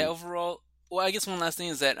but yeah, awesome. overall, well, I guess one last thing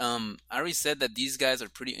is that I already said that these guys are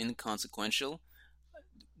pretty inconsequential.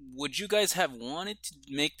 Would you guys have wanted to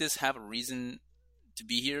make this have a reason to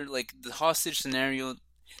be here? Like the hostage scenario,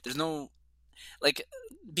 there's no like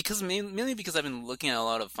because mainly because I've been looking at a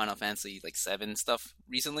lot of Final Fantasy like 7 stuff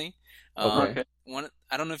recently. Okay. Okay. One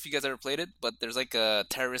I don't know if you guys ever played it, but there's like a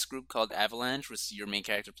terrorist group called Avalanche, which your main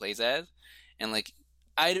character plays as, and like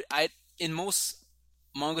I in most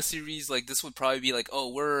manga series like this would probably be like, oh,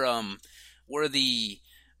 we're the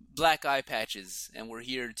black eye patches and we're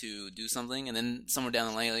here to do something, and then somewhere down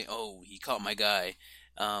the line like, oh, he caught my guy,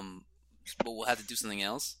 um but we'll have to do something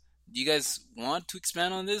else. Do you guys want to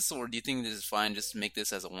expand on this, or do you think this is fine, just make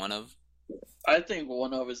this as a one of? I think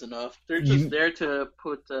one of is enough. They're just You there to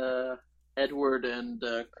put Edward and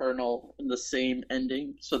Colonel in the same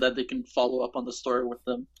ending so that they can follow up on the story with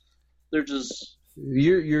them. They're just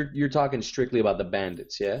you're talking strictly about the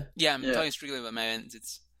bandits, yeah? Yeah, I'm yeah. talking strictly about my ends.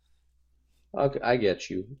 It's Okay, I get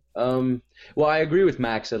you. Well, I agree with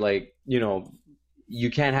Max that like,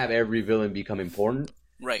 you can't have every villain become important.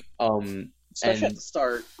 right. Especially at And the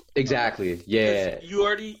start. exactly, yeah. Because you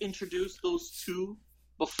already introduced those two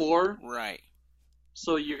before, Right.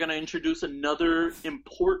 so you're gonna introduce another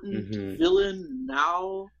important hmm villain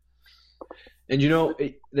now. And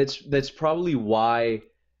that's probably why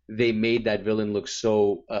they made that villain look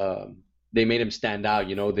so. They made him stand out.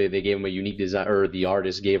 They gave him a unique design, or the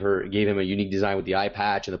artist gave him a unique design with the eye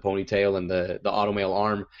patch and the ponytail and the automail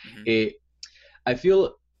arm. Hmm. It, I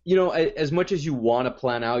feel, as much as you want to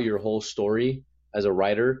plan out your whole story as a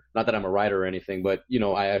writer, not that I'm a writer or anything, but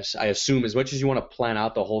I assume as much as you want to plan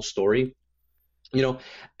out the whole story,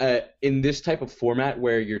 in this type of format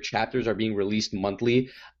where your chapters are being released monthly,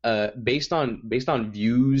 based on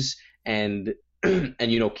views and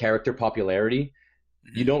and character popularity,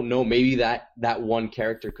 you Hmm. don't know, maybe that one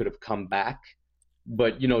character could have come back,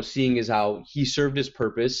 but seeing as how he served his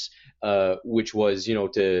purpose, which was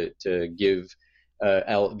to give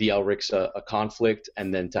the Elrics a conflict,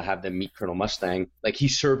 and then to have them meet Colonel Mustang, like he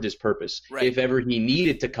served his purpose. Right. If ever he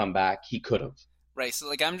needed to come back, he could have. Right. So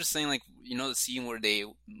like I'm just saying, like, the scene where they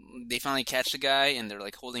finally catch the guy and they're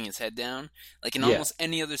like holding his head down. Like in Yeah, almost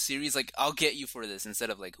any other series, like I'll get you for this instead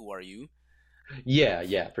of like who are you?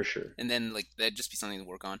 yeah, for sure. And then like that'd just be something to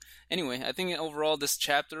work on. Anyway, I think overall this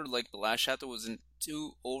chapter, like the last chapter, wasn't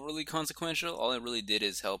too overly consequential. All it really did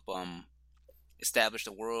is help establish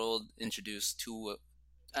the world, introduce two.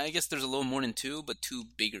 I guess there's a little more than two, but two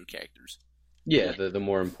bigger characters. Yeah, the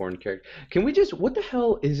more important character. Can we just? What the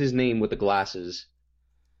hell is his name with the glasses?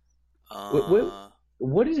 What Uh,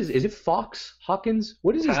 what is his? Is it Fox Hawkins?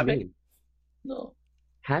 What is his Havoc? name? No.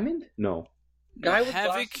 Hammond? No. no, Guy with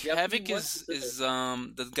Havoc. glasses. You have to be Havoc more is specific. is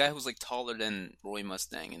the guy who's like taller than Roy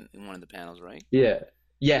Mustang in one of the panels, right? Yeah.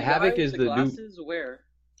 Yeah, The guy Havoc with is the the dude. glasses where?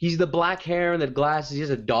 He's the black hair and the glasses. He has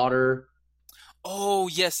a daughter. Oh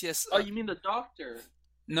yes, yes. Oh, you mean the Doctor?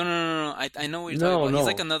 No. I know what you're talking No, about. He's no.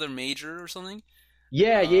 like another major or something.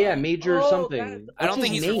 Yeah, Major Oh, something. I What's don't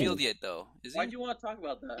think his he's name? revealed yet, though. Is Why he? do you want to talk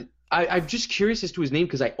about that? I'm just curious as to his name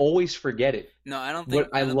because I always forget it. No, I don't think.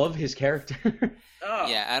 But I love his character. Oh,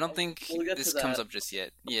 Yeah, I don't think we'll get this to comes that. up just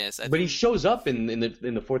yet. Yes, I But he think. shows up in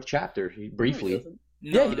the fourth chapter briefly. No,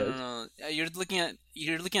 No, Yeah, he no, does. no. You're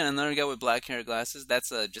looking at another guy with black hair, glasses. That's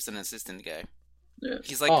just an assistant guy. Yeah.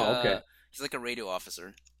 He's like Okay. he's like a radio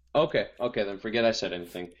officer. Okay, then forget I said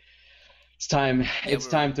anything. It's time. It's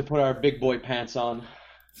we're- time to put our big boy pants on.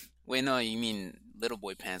 Wait, no, you mean little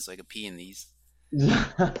boy pants, so I could pee in these.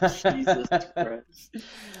 Jesus Christ.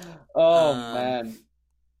 Oh Um, man.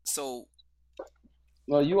 So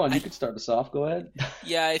Well, you could start us off. Go ahead.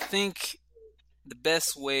 yeah, I think the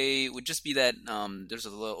best way would just be that there's a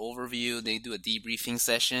little overview. They do a debriefing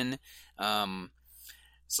session.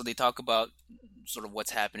 So they talk about sort of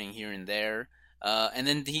what's happening here and there. And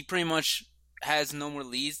then he pretty much has no more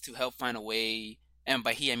leads to help find a way. And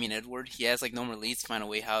by he, I mean Edward. He has like no more leads to find a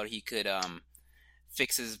way how he could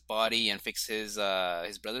fix his body and fix his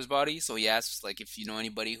brother's body. So he asks like if you know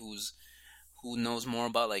anybody who knows more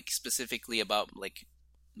about like specifically about like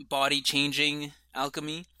body changing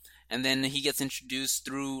alchemy. And then he gets introduced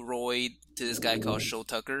through Roy to this guy called Sho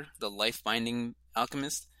Tucker, the life binding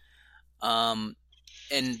alchemist. And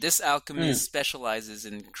this alchemist specializes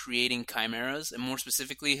in creating chimeras, and more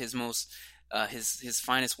specifically, his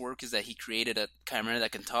finest work is that he created a chimera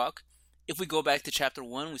that can talk. If we go back to chapter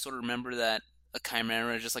 1, we sort of remember that a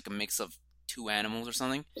chimera is just like a mix of two animals or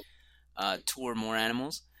something, two or more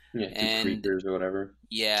animals. Yeah, two And- creatures or whatever.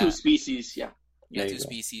 Yeah, Two species, yeah. yeah, There two you go.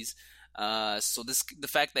 species. So the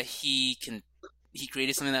fact that he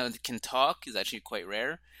created something that can talk is actually quite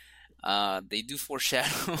rare. They do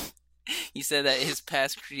foreshadow. He said that his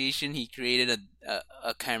past creation, he created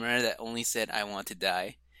a chimera that only said, "I want to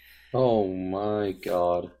die." Oh my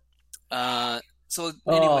god. So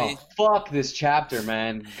anyway, Oh, fuck this chapter,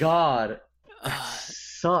 man. God,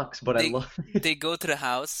 sucks, but I love it. they go to the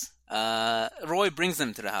house. Roy brings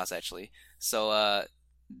them to the house actually. So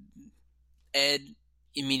Ed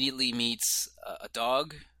immediately meets a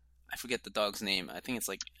dog. I forget the dog's name. I think it's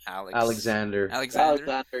like Alexander.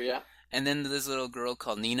 Alexander. Yeah. And then this little girl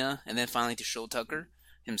called Nina, and then finally to Sho Tucker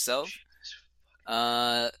himself.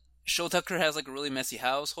 Sho Tucker has like a really messy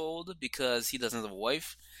household because he doesn't have a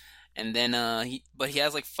wife, and then he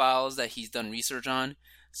has like files that he's done research on.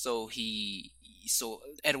 So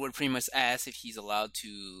Edward pretty much asks if he's allowed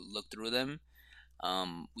to look through them.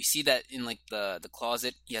 We see that in like the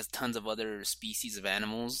closet, he has tons of other species of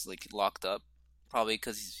animals like locked up, probably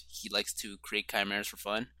because he likes to create chimeras for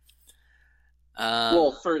fun.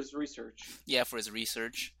 Well, for his research. Yeah, for his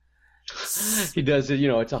research. He does it,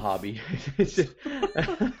 it's a hobby.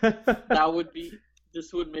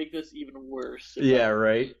 This would make this even worse. Yeah,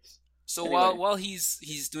 right. So Anyway. while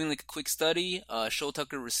he's doing like a quick study, Sho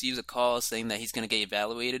Tucker receives a call saying that he's gonna get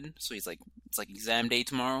evaluated. So he's like, it's like exam day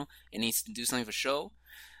tomorrow, and he needs to do something for Sho.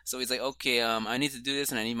 So he's like, okay, I need to do this,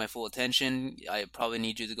 and I need my full attention. I probably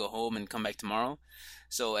need you to go home and come back tomorrow.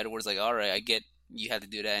 So Edward's like, all right, I get you had to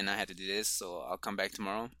do that, and I had to do this, so I'll come back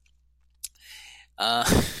tomorrow.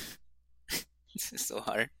 This is so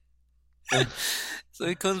hard. So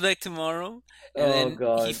he comes back tomorrow, and then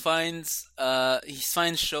God. he finds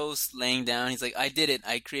Sho's laying down. He's like, I did it.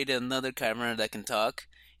 I created another chimera that can talk.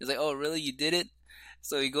 He's like, oh, really? You did it?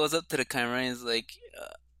 So he goes up to the chimera and he's like,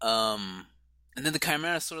 and then the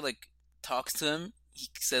chimera sort of like talks to him. He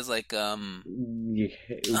says like, He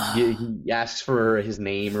asks for his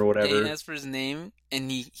name or whatever. he asks for his name, and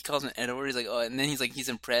he calls him Edward. He's like, oh, and then he's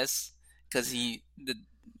impressed because the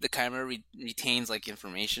chimera retains like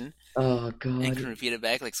information Oh and can god. repeat it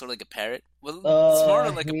back, like sort of like a parrot. Well, Oh, smarter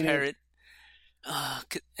I like a hate it. parrot.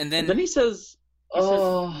 And then And then he says,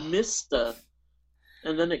 Oh. Mista,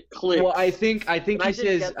 and then it clicks. Well, I think I he didn't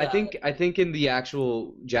says. get I think in the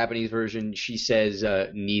actual Japanese version, she says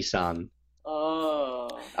Nissan. Oh.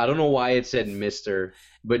 I don't know why it said Mister,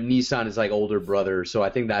 but Nissan is like older brother, so I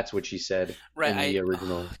think that's what she said right, in the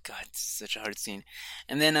original. Oh, God, it's such a hard scene.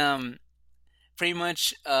 And then pretty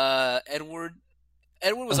much Edward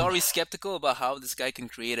was already skeptical about how this guy can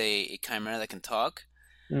create a chimera that can talk.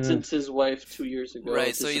 Since his wife 2 years ago.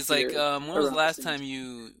 Right, so he's like, disappeared. when was the Around last the time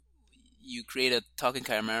you create a talking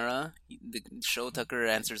chimera? The Sho Tucker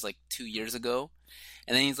answers like 2 years ago.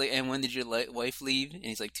 And then he's like, and when did your wife leave? And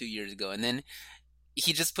he's like, 2 years ago. And then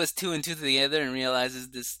he just puts two and two together and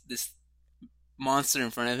realizes this monster in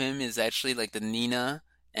front of him is actually like the Nina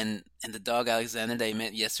and the dog Alexander that he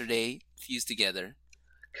met yesterday fused together.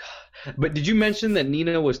 But did you mention that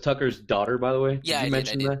Nina was Tucker's daughter, by the way? Yeah, did you I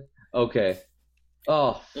mention did. that? Okay.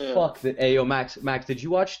 Oh, Yeah. fuck. Hey, yo, Max, did you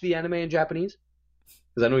watch the anime in Japanese?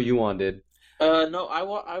 Because I know Yuan did. No, I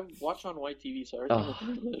watch on YTV, so everything was in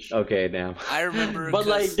Oh, English. okay, damn. I remember, But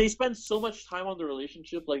like 'cause- they spent so much time on the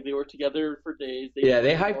relationship, like they were together for days. Yeah,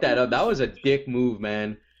 they hyped that up. That was a dick move,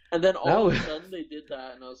 man. And then that all of was- a sudden they did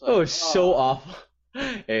that, and I was like, That was so "Oh." awful.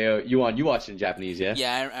 Hey, Yuan, you watched it in Japanese, yeah?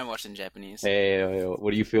 yeah, I watched in Japanese. Hey,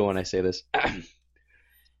 what do you feel when I say this?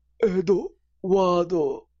 Edo,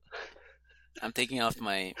 Wado. I'm taking off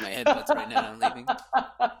my headbuds right now. I'm leaving.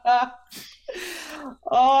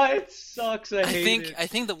 Oh, it sucks. I hate it. I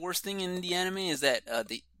think the worst thing in the anime is that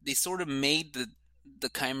they sort of made the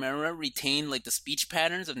Chimera retain like the speech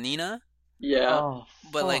patterns of Nina, Yeah. Oh,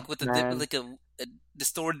 but like fuck, with man. a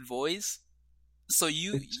distorted voice. So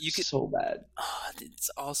you It's could so bad. it's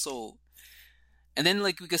also, and then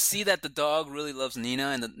like we could see that the dog really loves Nina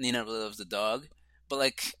and Nina really loves the dog, but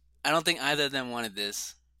like I don't think either of them wanted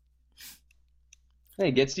this. Hey,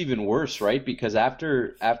 it gets even worse, right? Because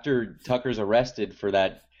after Tucker's arrested for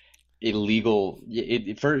that illegal,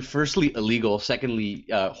 firstly illegal, secondly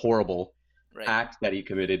horrible Right. act that he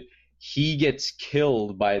committed, he gets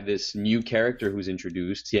killed by this new character who's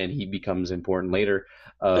introduced, and he becomes important later.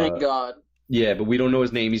 Thank God. Yeah, but we don't know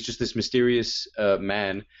his name. He's just this mysterious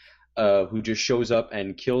man who just shows up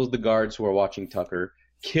and kills the guards who are watching Tucker,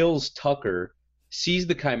 kills Tucker, sees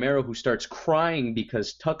the Chimera, who starts crying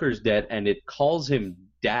because Tucker's dead, and it calls him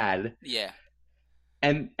dad. Yeah.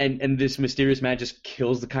 And this mysterious man just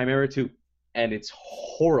kills the Chimera too, and it's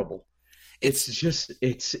horrible. It's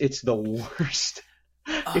the worst.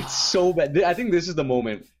 It's so bad. I think this is the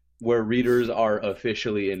moment where readers are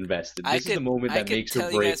officially invested. This is the moment that makes or I could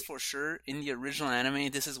tell you breaks. guys for sure, in the original anime,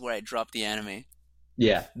 this is where I dropped the anime.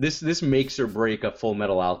 Yeah, this makes or break a Full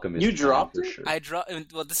Metal Alchemist. You fan dropped for it? sure. I dropped.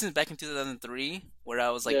 Well, this is back in 2003, where I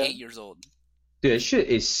was like Yeah. 8 years old. Dude, this shit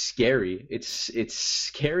is scary. It's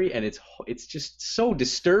scary, and it's just so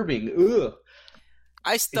disturbing. Ugh.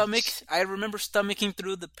 I remember stomaching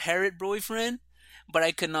through the parrot boyfriend, but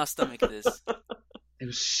I could not stomach this. It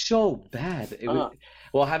was so bad.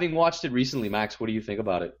 Well, having watched it recently, Max, what do you think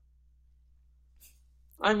about it?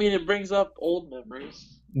 I mean, it brings up old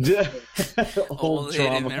memories. Old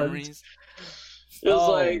hated trauma. memories. It was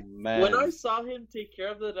Oh, like man. when I saw him take care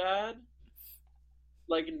of the dad.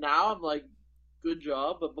 Like now, I'm like, good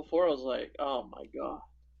job. But before, I was like, oh my god,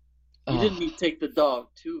 you Oh, didn't need to take the dog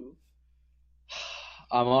too.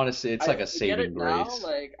 I'm honestly, it's like a get saving it now, grace.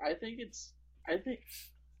 like I think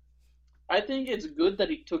it's good that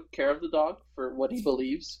he took care of the dog for what he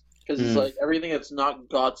believes, because it's Mm. like everything that's not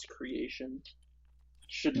God's creation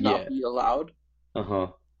should not Yeah. be allowed. Uh-huh.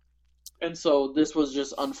 And so this was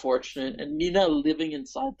just unfortunate. And Nina living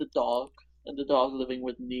inside the dog, and the dog living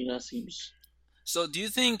with Nina seems So, do you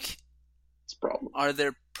think it's a problem. are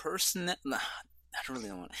there Nah, I really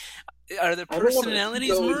don't want. Are there I don't wanna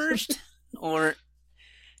personalities go- merged, or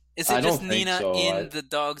is it I just don't think Nina so. in the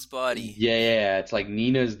dog's body? Yeah, it's like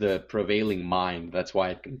Nina's the prevailing mind. That's why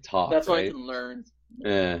it can talk, That's why I right? can learn.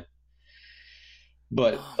 Yeah.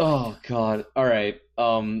 But oh god. All right.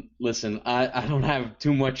 Listen, I don't have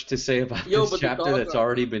too much to say about Yo, this but the chapter dog that's got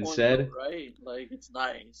already good been point, said. though, right? Like it's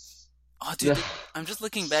nice. Oh, dude, I'm just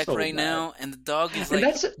looking back So right bad. now, and the dog is And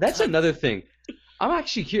like. that's another thing. I'm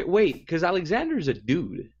actually curious. Wait, because Alexander's a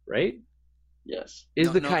dude, right? Yes. Is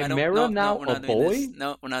No, the no, I don't- Chimera no, now we're a not doing boy? this.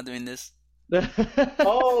 No, we're not doing this.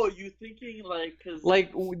 Oh, you thinking like because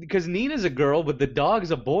Like, because Nina's a girl, but the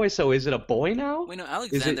dog's a boy. So is it a boy now? Wait, no,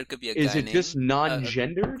 Alexander could be a guy Is it name. just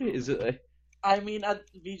non-gendered? Is it? I mean, at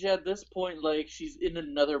VJ at this point, like she's in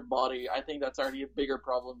another body. I think that's already a bigger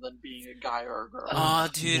problem than being a guy or a girl. Oh,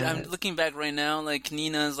 dude, yeah. I'm looking back right now. Like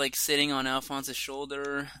Nina's like sitting on Alphonse's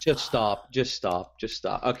shoulder. Just stop.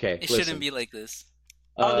 Okay, It listen. shouldn't be like this.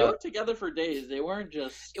 They were together for days. They weren't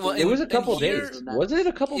just. Well, It was a and couple here- days. Wasn't it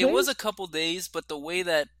a couple days? It was a couple days, but the way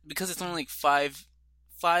that because it's only like five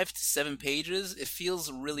to 7 pages, it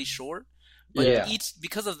feels really short. But Yeah.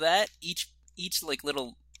 because of that, each like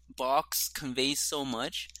little box conveys so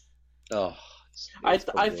much. Oh,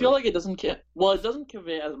 I feel like it doesn't. It doesn't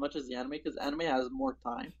convey as much as the anime because anime has more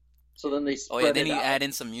time. So then they Oh spread yeah, then it you out. add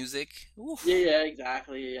in some music. Oof. Yeah,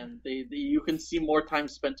 exactly, and they you can see more time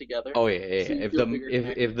spent together. Oh yeah. So you If feel the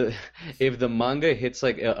bigger if the manga hits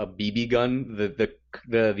like a BB gun,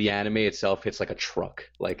 the anime itself hits like a truck.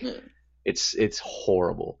 Like Yeah. it's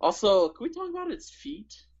horrible. Also, can we talk about its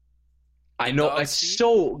feet? I know dog's it's feet?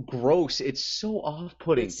 so gross. It's so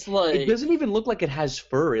off-putting. It's like It doesn't even look like it has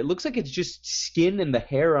fur. It looks like it's just skin and the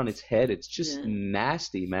hair on its head. It's just Yeah.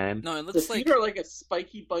 nasty, man. No, it the looks feet like. are like a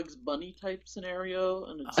spiky Bugs Bunny type scenario,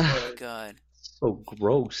 and it's Oh like god. So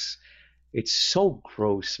gross. It's so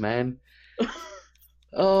gross, man.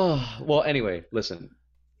 Oh, well, anyway, listen.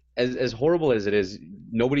 As horrible as it is,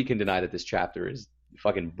 nobody can deny that this chapter is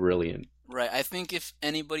fucking brilliant. Right. I think if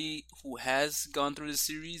anybody who has gone through the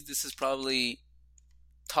series, this is probably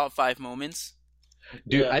top 5 moments.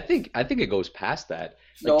 Dude, Yeah. I think it goes past that.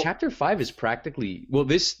 Like No. chapter 5 is practically, well,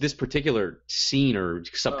 this particular scene or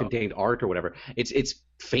self-contained arc or whatever, it's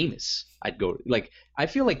famous. I'd go like I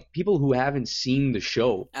feel like people who haven't seen the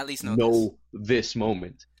show At least know know this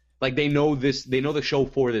moment. Like they know the show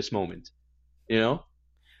for this moment. You know?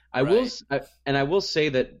 I will Right. and I will say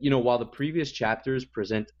that, you know, while the previous chapters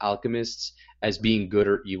present alchemists as being good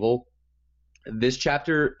or evil, this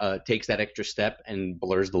chapter takes that extra step and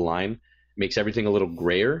blurs the line, makes everything a little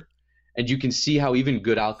grayer, and you can see how even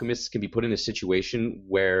good alchemists can be put in a situation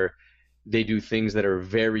where they do things that are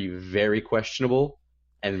very, very questionable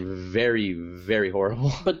and very, very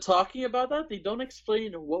horrible. But talking about that, they don't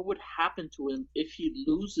explain what would happen to him if he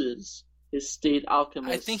loses his state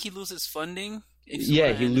alchemist. I think he loses funding. If Yeah,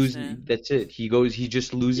 what I he loses. understand. That's it. He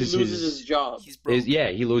just he loses loses his job. He's broke. yeah,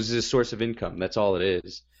 he loses his source of income. That's all it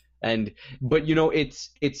is. And but you know, I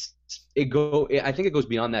think it goes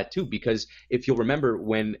beyond that too, because if you'll remember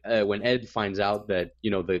when Ed finds out that,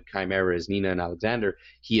 you know, the Chimera is Nina and Alexander,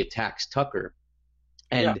 he attacks Tucker.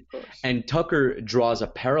 And Yeah, of course. and Tucker draws a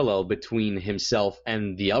parallel between himself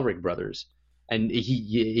and the Elric brothers, and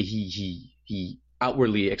he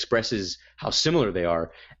outwardly expresses how similar they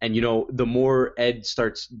are. And you know, the more Ed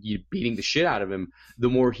starts beating the shit out of him, the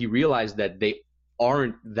more he realized that they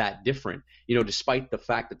aren't that different. You know, despite the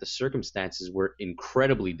fact that the circumstances were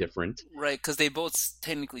incredibly different. Right, because they both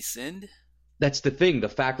technically sinned. That's the thing. The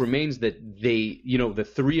fact remains that they, you know, the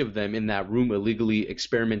three of them in that room illegally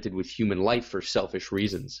experimented with human life for selfish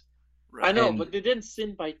reasons. Right. I know, and- but they didn't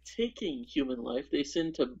sin by taking human life. They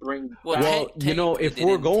sinned to bring Well, back. Well, you know, technically if they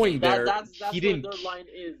we're didn't going take- there, that's he what didn't. their line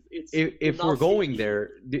is. It's If we're not going thinking. there,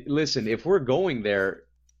 listen. If we're going there,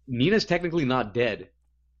 Nina's technically not dead.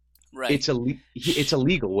 Right. It's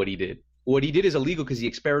illegal what he did. What he did is illegal because he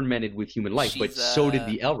experimented with human life, but She's, so did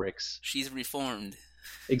the Elrics. She's reformed.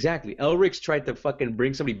 Exactly. Elrics tried to fucking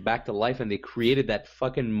bring somebody back to life, and they created that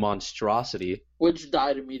fucking monstrosity. Which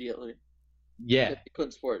died immediately. Yeah, They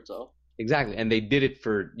couldn't support itself. exactly. And they did it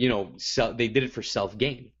for, you know, they did it for self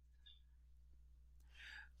gain.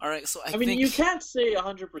 All right, so I mean, think you can't say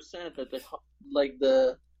 100% that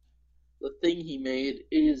the thing he made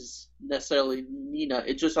is necessarily Nina.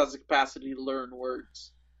 It just has the capacity to learn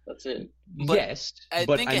words. That's it. But Yes, I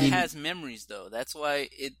but think I it mean, has memories though. That's why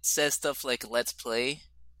it says stuff like "Let's play."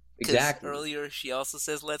 'Cause exactly. earlier she also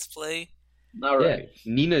says "Let's play." Not Yeah, right.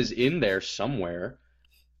 Nina's in there somewhere.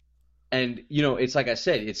 And, you know, it's like I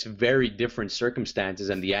said, it's very different circumstances,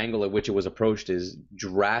 and the angle at which it was approached is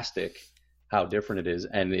drastic, how different it is.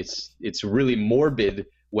 And it's really morbid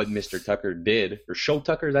what Mr. Tucker did. Or Show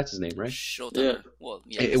Tucker, that's his name, right? Showtime. Yeah. Well,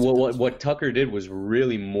 yeah. What Tucker did was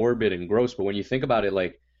really morbid and gross, but when you think about it,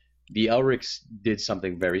 like, the Elrics did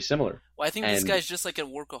something very similar. Well, I think this and- guy's just like a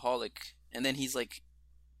workaholic, and then he's like,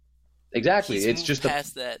 Exactly. he's It's moved just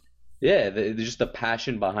past that. just the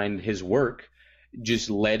passion behind his work just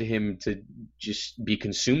led him to just be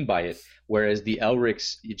consumed by it. Whereas the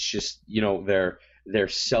Elrics, it's just, you know, their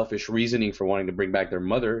selfish reasoning for wanting to bring back their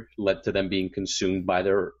mother led to them being consumed by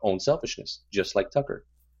their own selfishness, just like Tucker.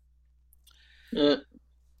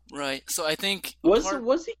 Right. So I think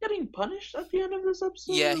Was he getting punished at the end of this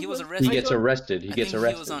episode? Yeah, he was He arrested. gets arrested. He I gets think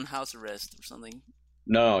arrested. he was on house arrest or something.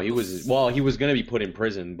 No, he was going to be put in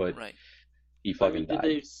prison, but Right. he I fucking mean, did died.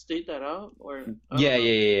 they state that out? Or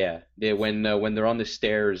Yeah. When they're on the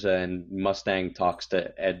stairs and Mustang talks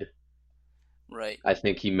to Ed, Right. I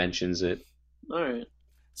think he mentions it. All right.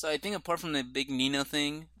 So I think apart from the big Nina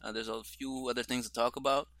thing, there's a few other things to talk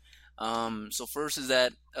about. So first is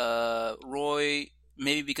that Roy,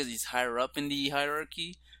 maybe because he's higher up in the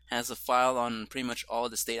hierarchy, has a file on pretty much all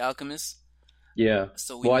the state alchemists. Yeah.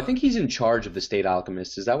 So Well, I know- think he's in charge of the state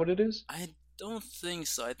alchemists. Is that what it is? I don't think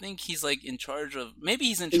so. I think he's like in charge of. Maybe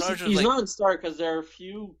he's in He's, charge of he's like. not in Star because there are a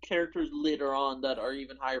few characters later on that are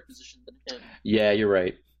even higher positioned than him. Yeah, you're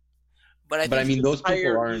right. But I But I think mean, He's those people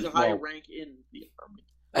higher, aren't. He's a higher Well, rank in the army.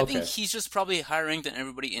 I think okay. he's just probably higher ranked than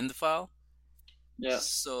everybody in the file. Yeah.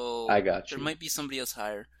 So I got there you. might be somebody else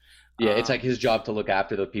higher. Yeah, it's Um, like his job to look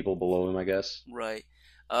after the people below him, I guess. Right.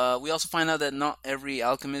 We also find out that not every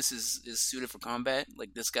alchemist is suited for combat.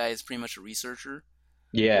 Like this guy is pretty much a researcher.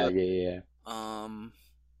 Yeah. Um,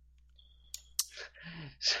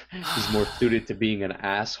 He's more suited to being an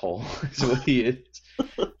asshole. Is what he is.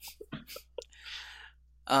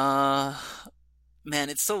 man,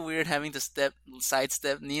 it's so weird having to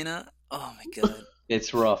sidestep Nina. Oh my god.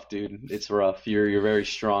 It's rough, dude. It's rough. You're very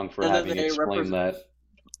strong for And then having they explained that.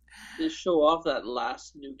 They show off that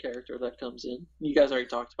last new character that comes in. You guys already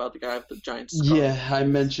talked about the guy with the giant scar. Yeah, I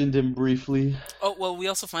mentioned him briefly. Oh, well, we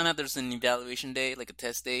also find out there's an evaluation day, like a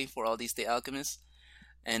test day for all these state alchemists,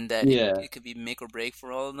 and that Yeah. it could be make or break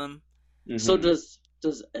for all of them. So Mhm.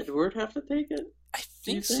 does Edward have to take it? I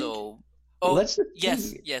think think? so. Well, Oh, that's the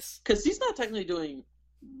yes, thing. yes. Because he's not technically doing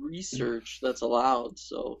research that's allowed.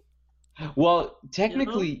 So Well,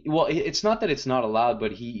 technically, well, it's not that it's not allowed,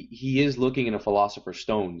 but he is looking in a Philosopher's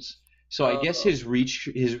Stones. So I guess his research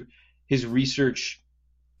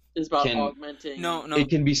it's about Can- augmenting. No, it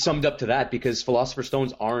can be summed up to that because Philosopher's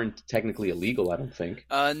Stones aren't technically illegal, I don't think.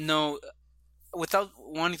 no. Without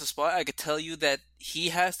wanting to spot, I could tell you that he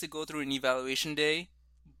has to go through an evaluation day,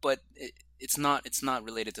 but it's not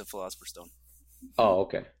related to Philosopher's Stone. Oh,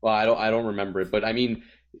 okay. Well, I don't remember it, but I mean,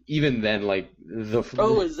 even then, like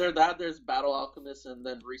Oh, is there that? There's battle alchemists and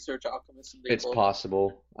then research alchemists. And they it's both-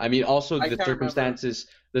 possible. I mean, also I the can't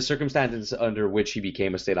circumstances under which he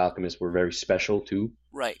became a state alchemist were very special too.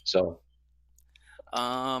 Right. So,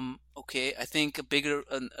 Okay. I think a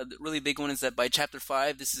really big one is that by chapter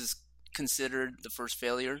 5, this is considered the first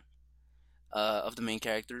failure of the main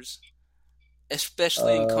characters,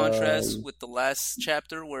 especially in contrast with the last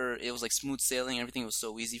chapter where it was like smooth sailing, everything was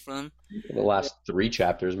so easy for them. the last 3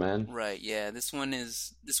 chapters, man. Right. Yeah. This one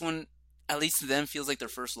at least to them feels like their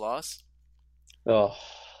first loss. Oh,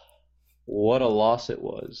 what a loss it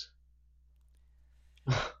was.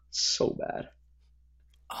 So bad.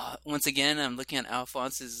 Once again, I'm looking at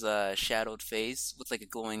Alphonse's shadowed face with like a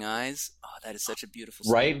glowing eyes. Oh, that is such a beautiful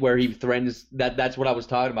scene. Right where he threatens that's what I was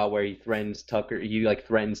talking about, where he threatens Tucker. He like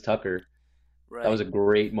threatens Tucker. Right. That was a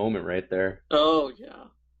great moment right there. Oh yeah.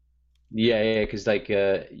 Yeah, because like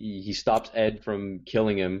he stops Ed from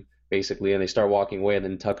killing him basically, and they start walking away, and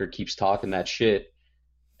then Tucker keeps talking that shit,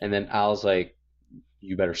 and then Al's like,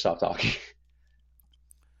 "You better stop talking."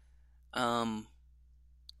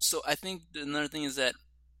 So I think another thing is that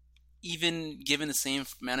even given the same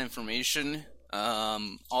amount of information,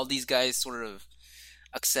 all these guys sort of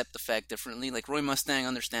accept the fact differently. Like Roy Mustang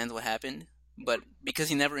understands what happened, but because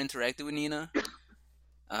he never interacted with Nina,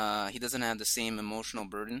 he doesn't have the same emotional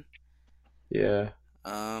burden. Yeah.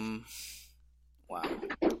 Wow.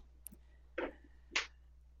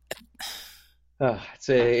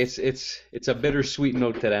 It's a bittersweet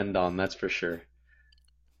note to end on, that's for sure.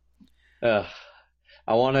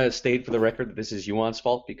 I want to state for the record that this is Yuan's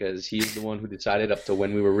fault because he's the one who decided up to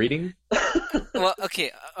when we were reading. Well,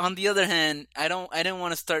 okay. On the other hand, I didn't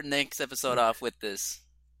want to start next episode off with this.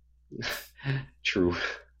 True.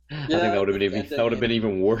 I think Yeah, that would have yeah, been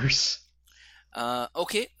even worse.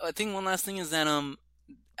 Okay. I think one last thing is that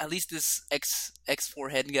at least this X4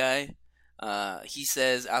 head guy, he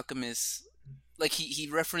says alchemists, like he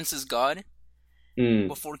references God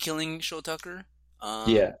before killing Sho Tucker.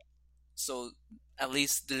 Yeah. So at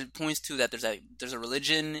least it points to that there's a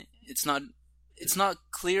religion. It's not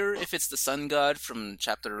clear if it's the sun god from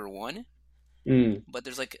chapter 1, but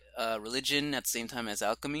there's like a religion at the same time as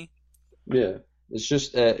alchemy. Yeah. It's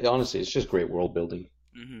just honestly, it's just great world building.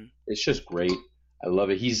 Mm-hmm. It's just great. I love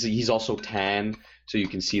it. He's also tan, so you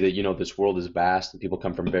can see that this world is vast and people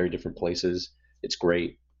come from very different places. It's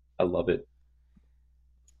great. I love it.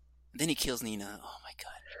 Then he kills Nina. Oh my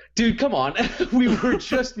god. Dude, come on. We were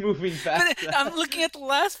just moving past But that. I'm looking at the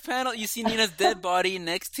last panel. You see Nina's dead body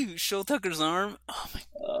next to Sho Tucker's arm. Oh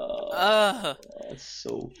my. That's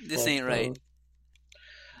so This fucked ain't right. up.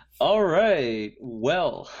 All right.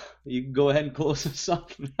 Well, you can go ahead and close us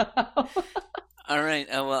off now. All right.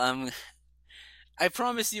 Well, I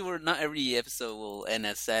promise you, not every episode will end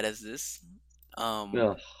as sad as this.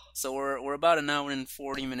 Ugh. So we're about an hour and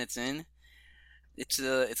 40 minutes in. It's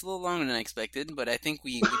a little longer than I expected, but I think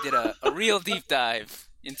we did a real deep dive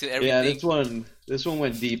into everything. Yeah, this one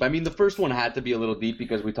went deep. I mean, the first one had to be a little deep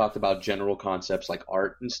because we talked about general concepts like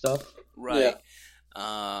art and stuff. Right.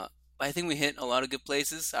 I think we hit a lot of good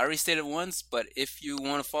places. I already stated once, but if you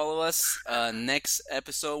want to follow us, next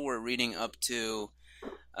episode we're reading up to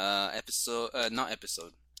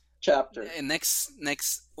Chapter. And next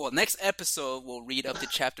episode we'll read up to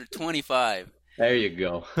chapter 25. There you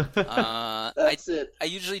go. That's it. I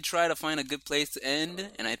usually try to find a good place to end,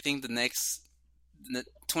 and I think the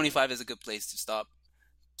 25 is a good place to stop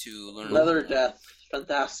to learn. Leather Death.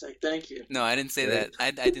 Fantastic. Thank you. No, I didn't say that.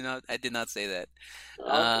 I did not say that.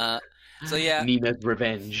 So yeah. Nina's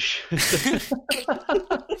Revenge.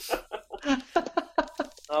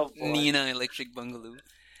 Oh, boy. Nina Electric Bungalow.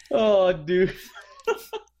 Oh, dude.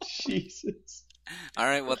 Jesus. All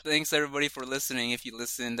right. Well, thanks everybody for listening. If you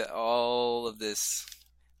listened to all of this,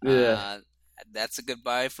 Yeah. That's a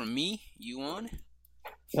goodbye from me. Yuan.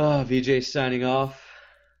 VJ signing off.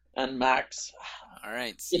 and Max. All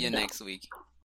right. See you next week.